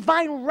 It's a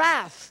divine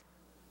wrath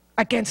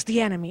against the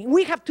enemy.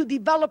 We have to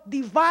develop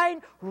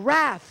divine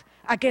wrath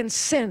against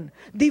sin,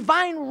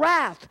 divine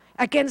wrath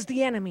against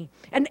the enemy.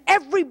 And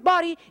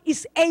everybody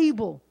is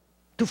able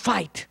to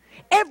fight.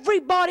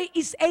 Everybody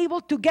is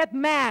able to get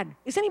mad.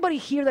 Is anybody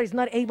here that is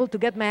not able to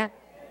get mad?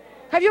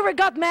 Have you ever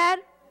got mad?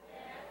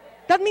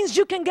 That means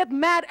you can get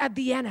mad at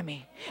the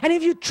enemy. And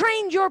if you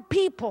train your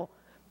people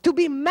to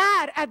be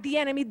mad at the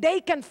enemy,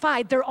 they can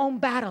fight their own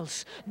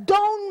battles.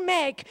 Don't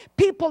make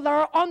people that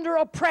are under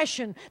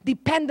oppression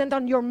dependent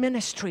on your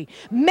ministry.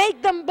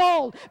 Make them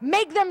bold,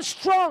 make them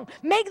strong,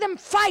 make them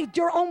fight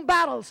your own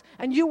battles,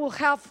 and you will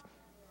have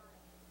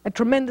a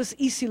tremendous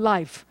easy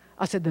life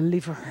as a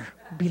deliverer.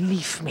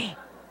 Believe me.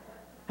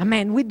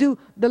 Amen. We do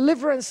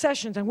deliverance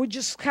sessions and we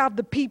just have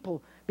the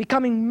people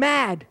becoming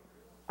mad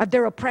at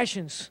their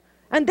oppressions.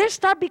 And they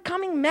start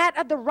becoming mad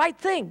at the right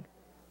thing,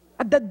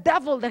 at the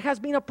devil that has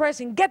been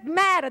oppressing. Get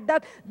mad at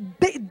that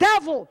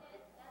devil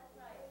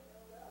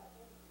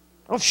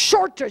of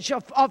shortage,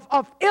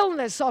 of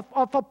illness,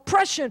 of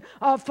oppression,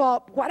 of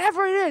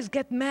whatever it is.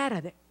 Get mad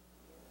at it.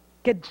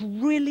 Get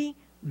really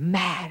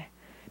mad.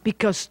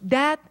 Because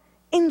that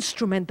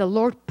instrument the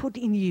Lord put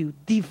in you,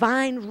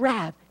 divine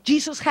wrath.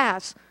 Jesus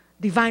has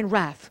divine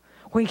wrath.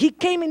 When he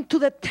came into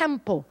the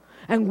temple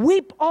and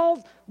whipped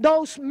all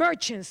those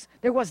merchants,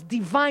 there was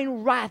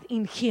divine wrath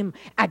in him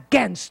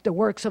against the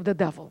works of the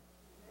devil.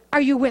 Are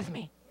you with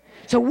me?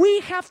 So we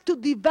have to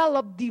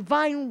develop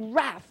divine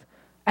wrath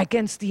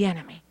against the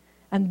enemy.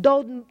 And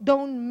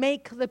don't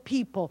make the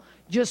people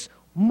just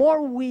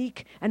more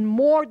weak and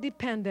more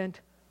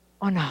dependent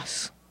on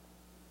us.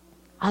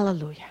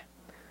 Hallelujah.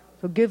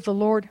 So give the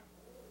Lord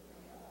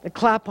the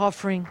clap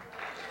offering,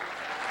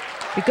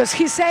 because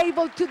he's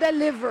able to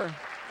deliver.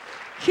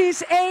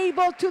 He's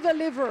able to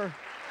deliver.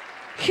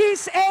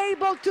 He's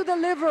able to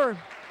deliver.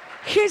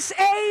 He's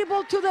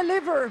able to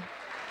deliver.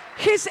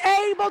 He's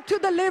able to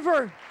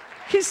deliver.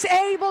 He's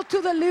able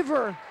to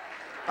deliver.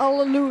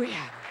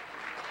 Hallelujah.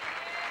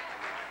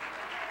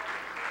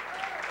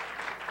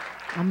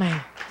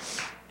 Amen.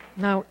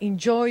 Now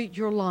enjoy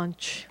your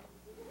lunch.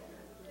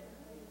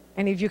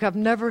 And if you have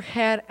never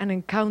had an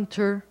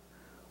encounter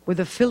with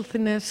the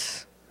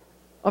filthiness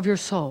of your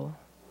soul,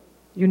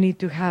 you need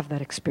to have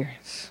that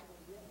experience.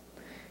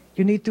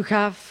 You need to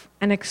have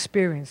an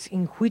experience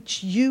in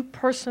which you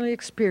personally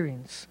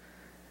experience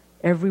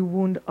every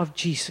wound of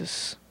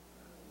Jesus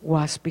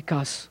was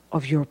because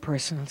of your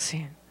personal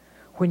sin.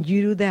 When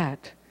you do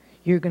that,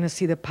 you're going to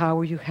see the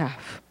power you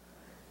have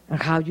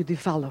and how you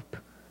develop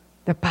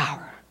the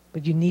power.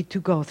 But you need to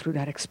go through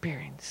that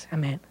experience.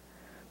 Amen.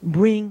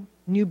 Bring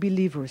new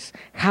believers.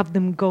 Have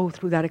them go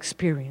through that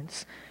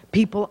experience.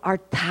 People are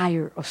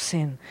tired of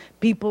sin.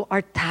 People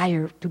are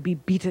tired to be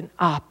beaten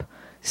up.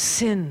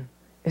 Sin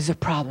is a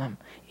problem.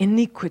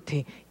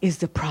 Iniquity is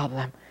the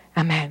problem.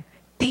 Amen.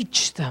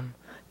 Teach them.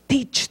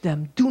 Teach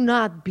them. Do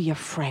not be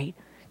afraid.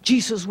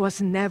 Jesus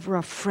was never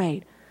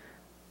afraid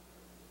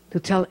to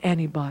tell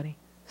anybody,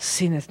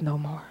 sinneth no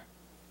more.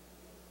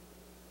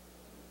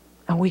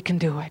 And we can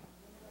do it.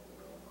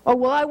 Oh,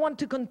 well, I want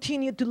to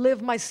continue to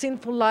live my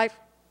sinful life.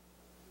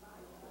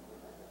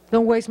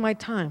 Don't waste my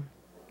time.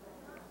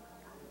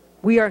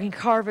 We are in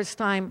harvest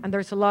time, and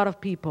there's a lot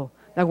of people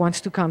that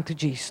wants to come to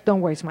Jesus.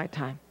 Don't waste my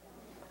time.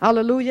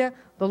 Hallelujah.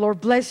 The Lord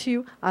bless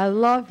you. I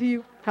love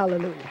you.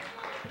 Hallelujah.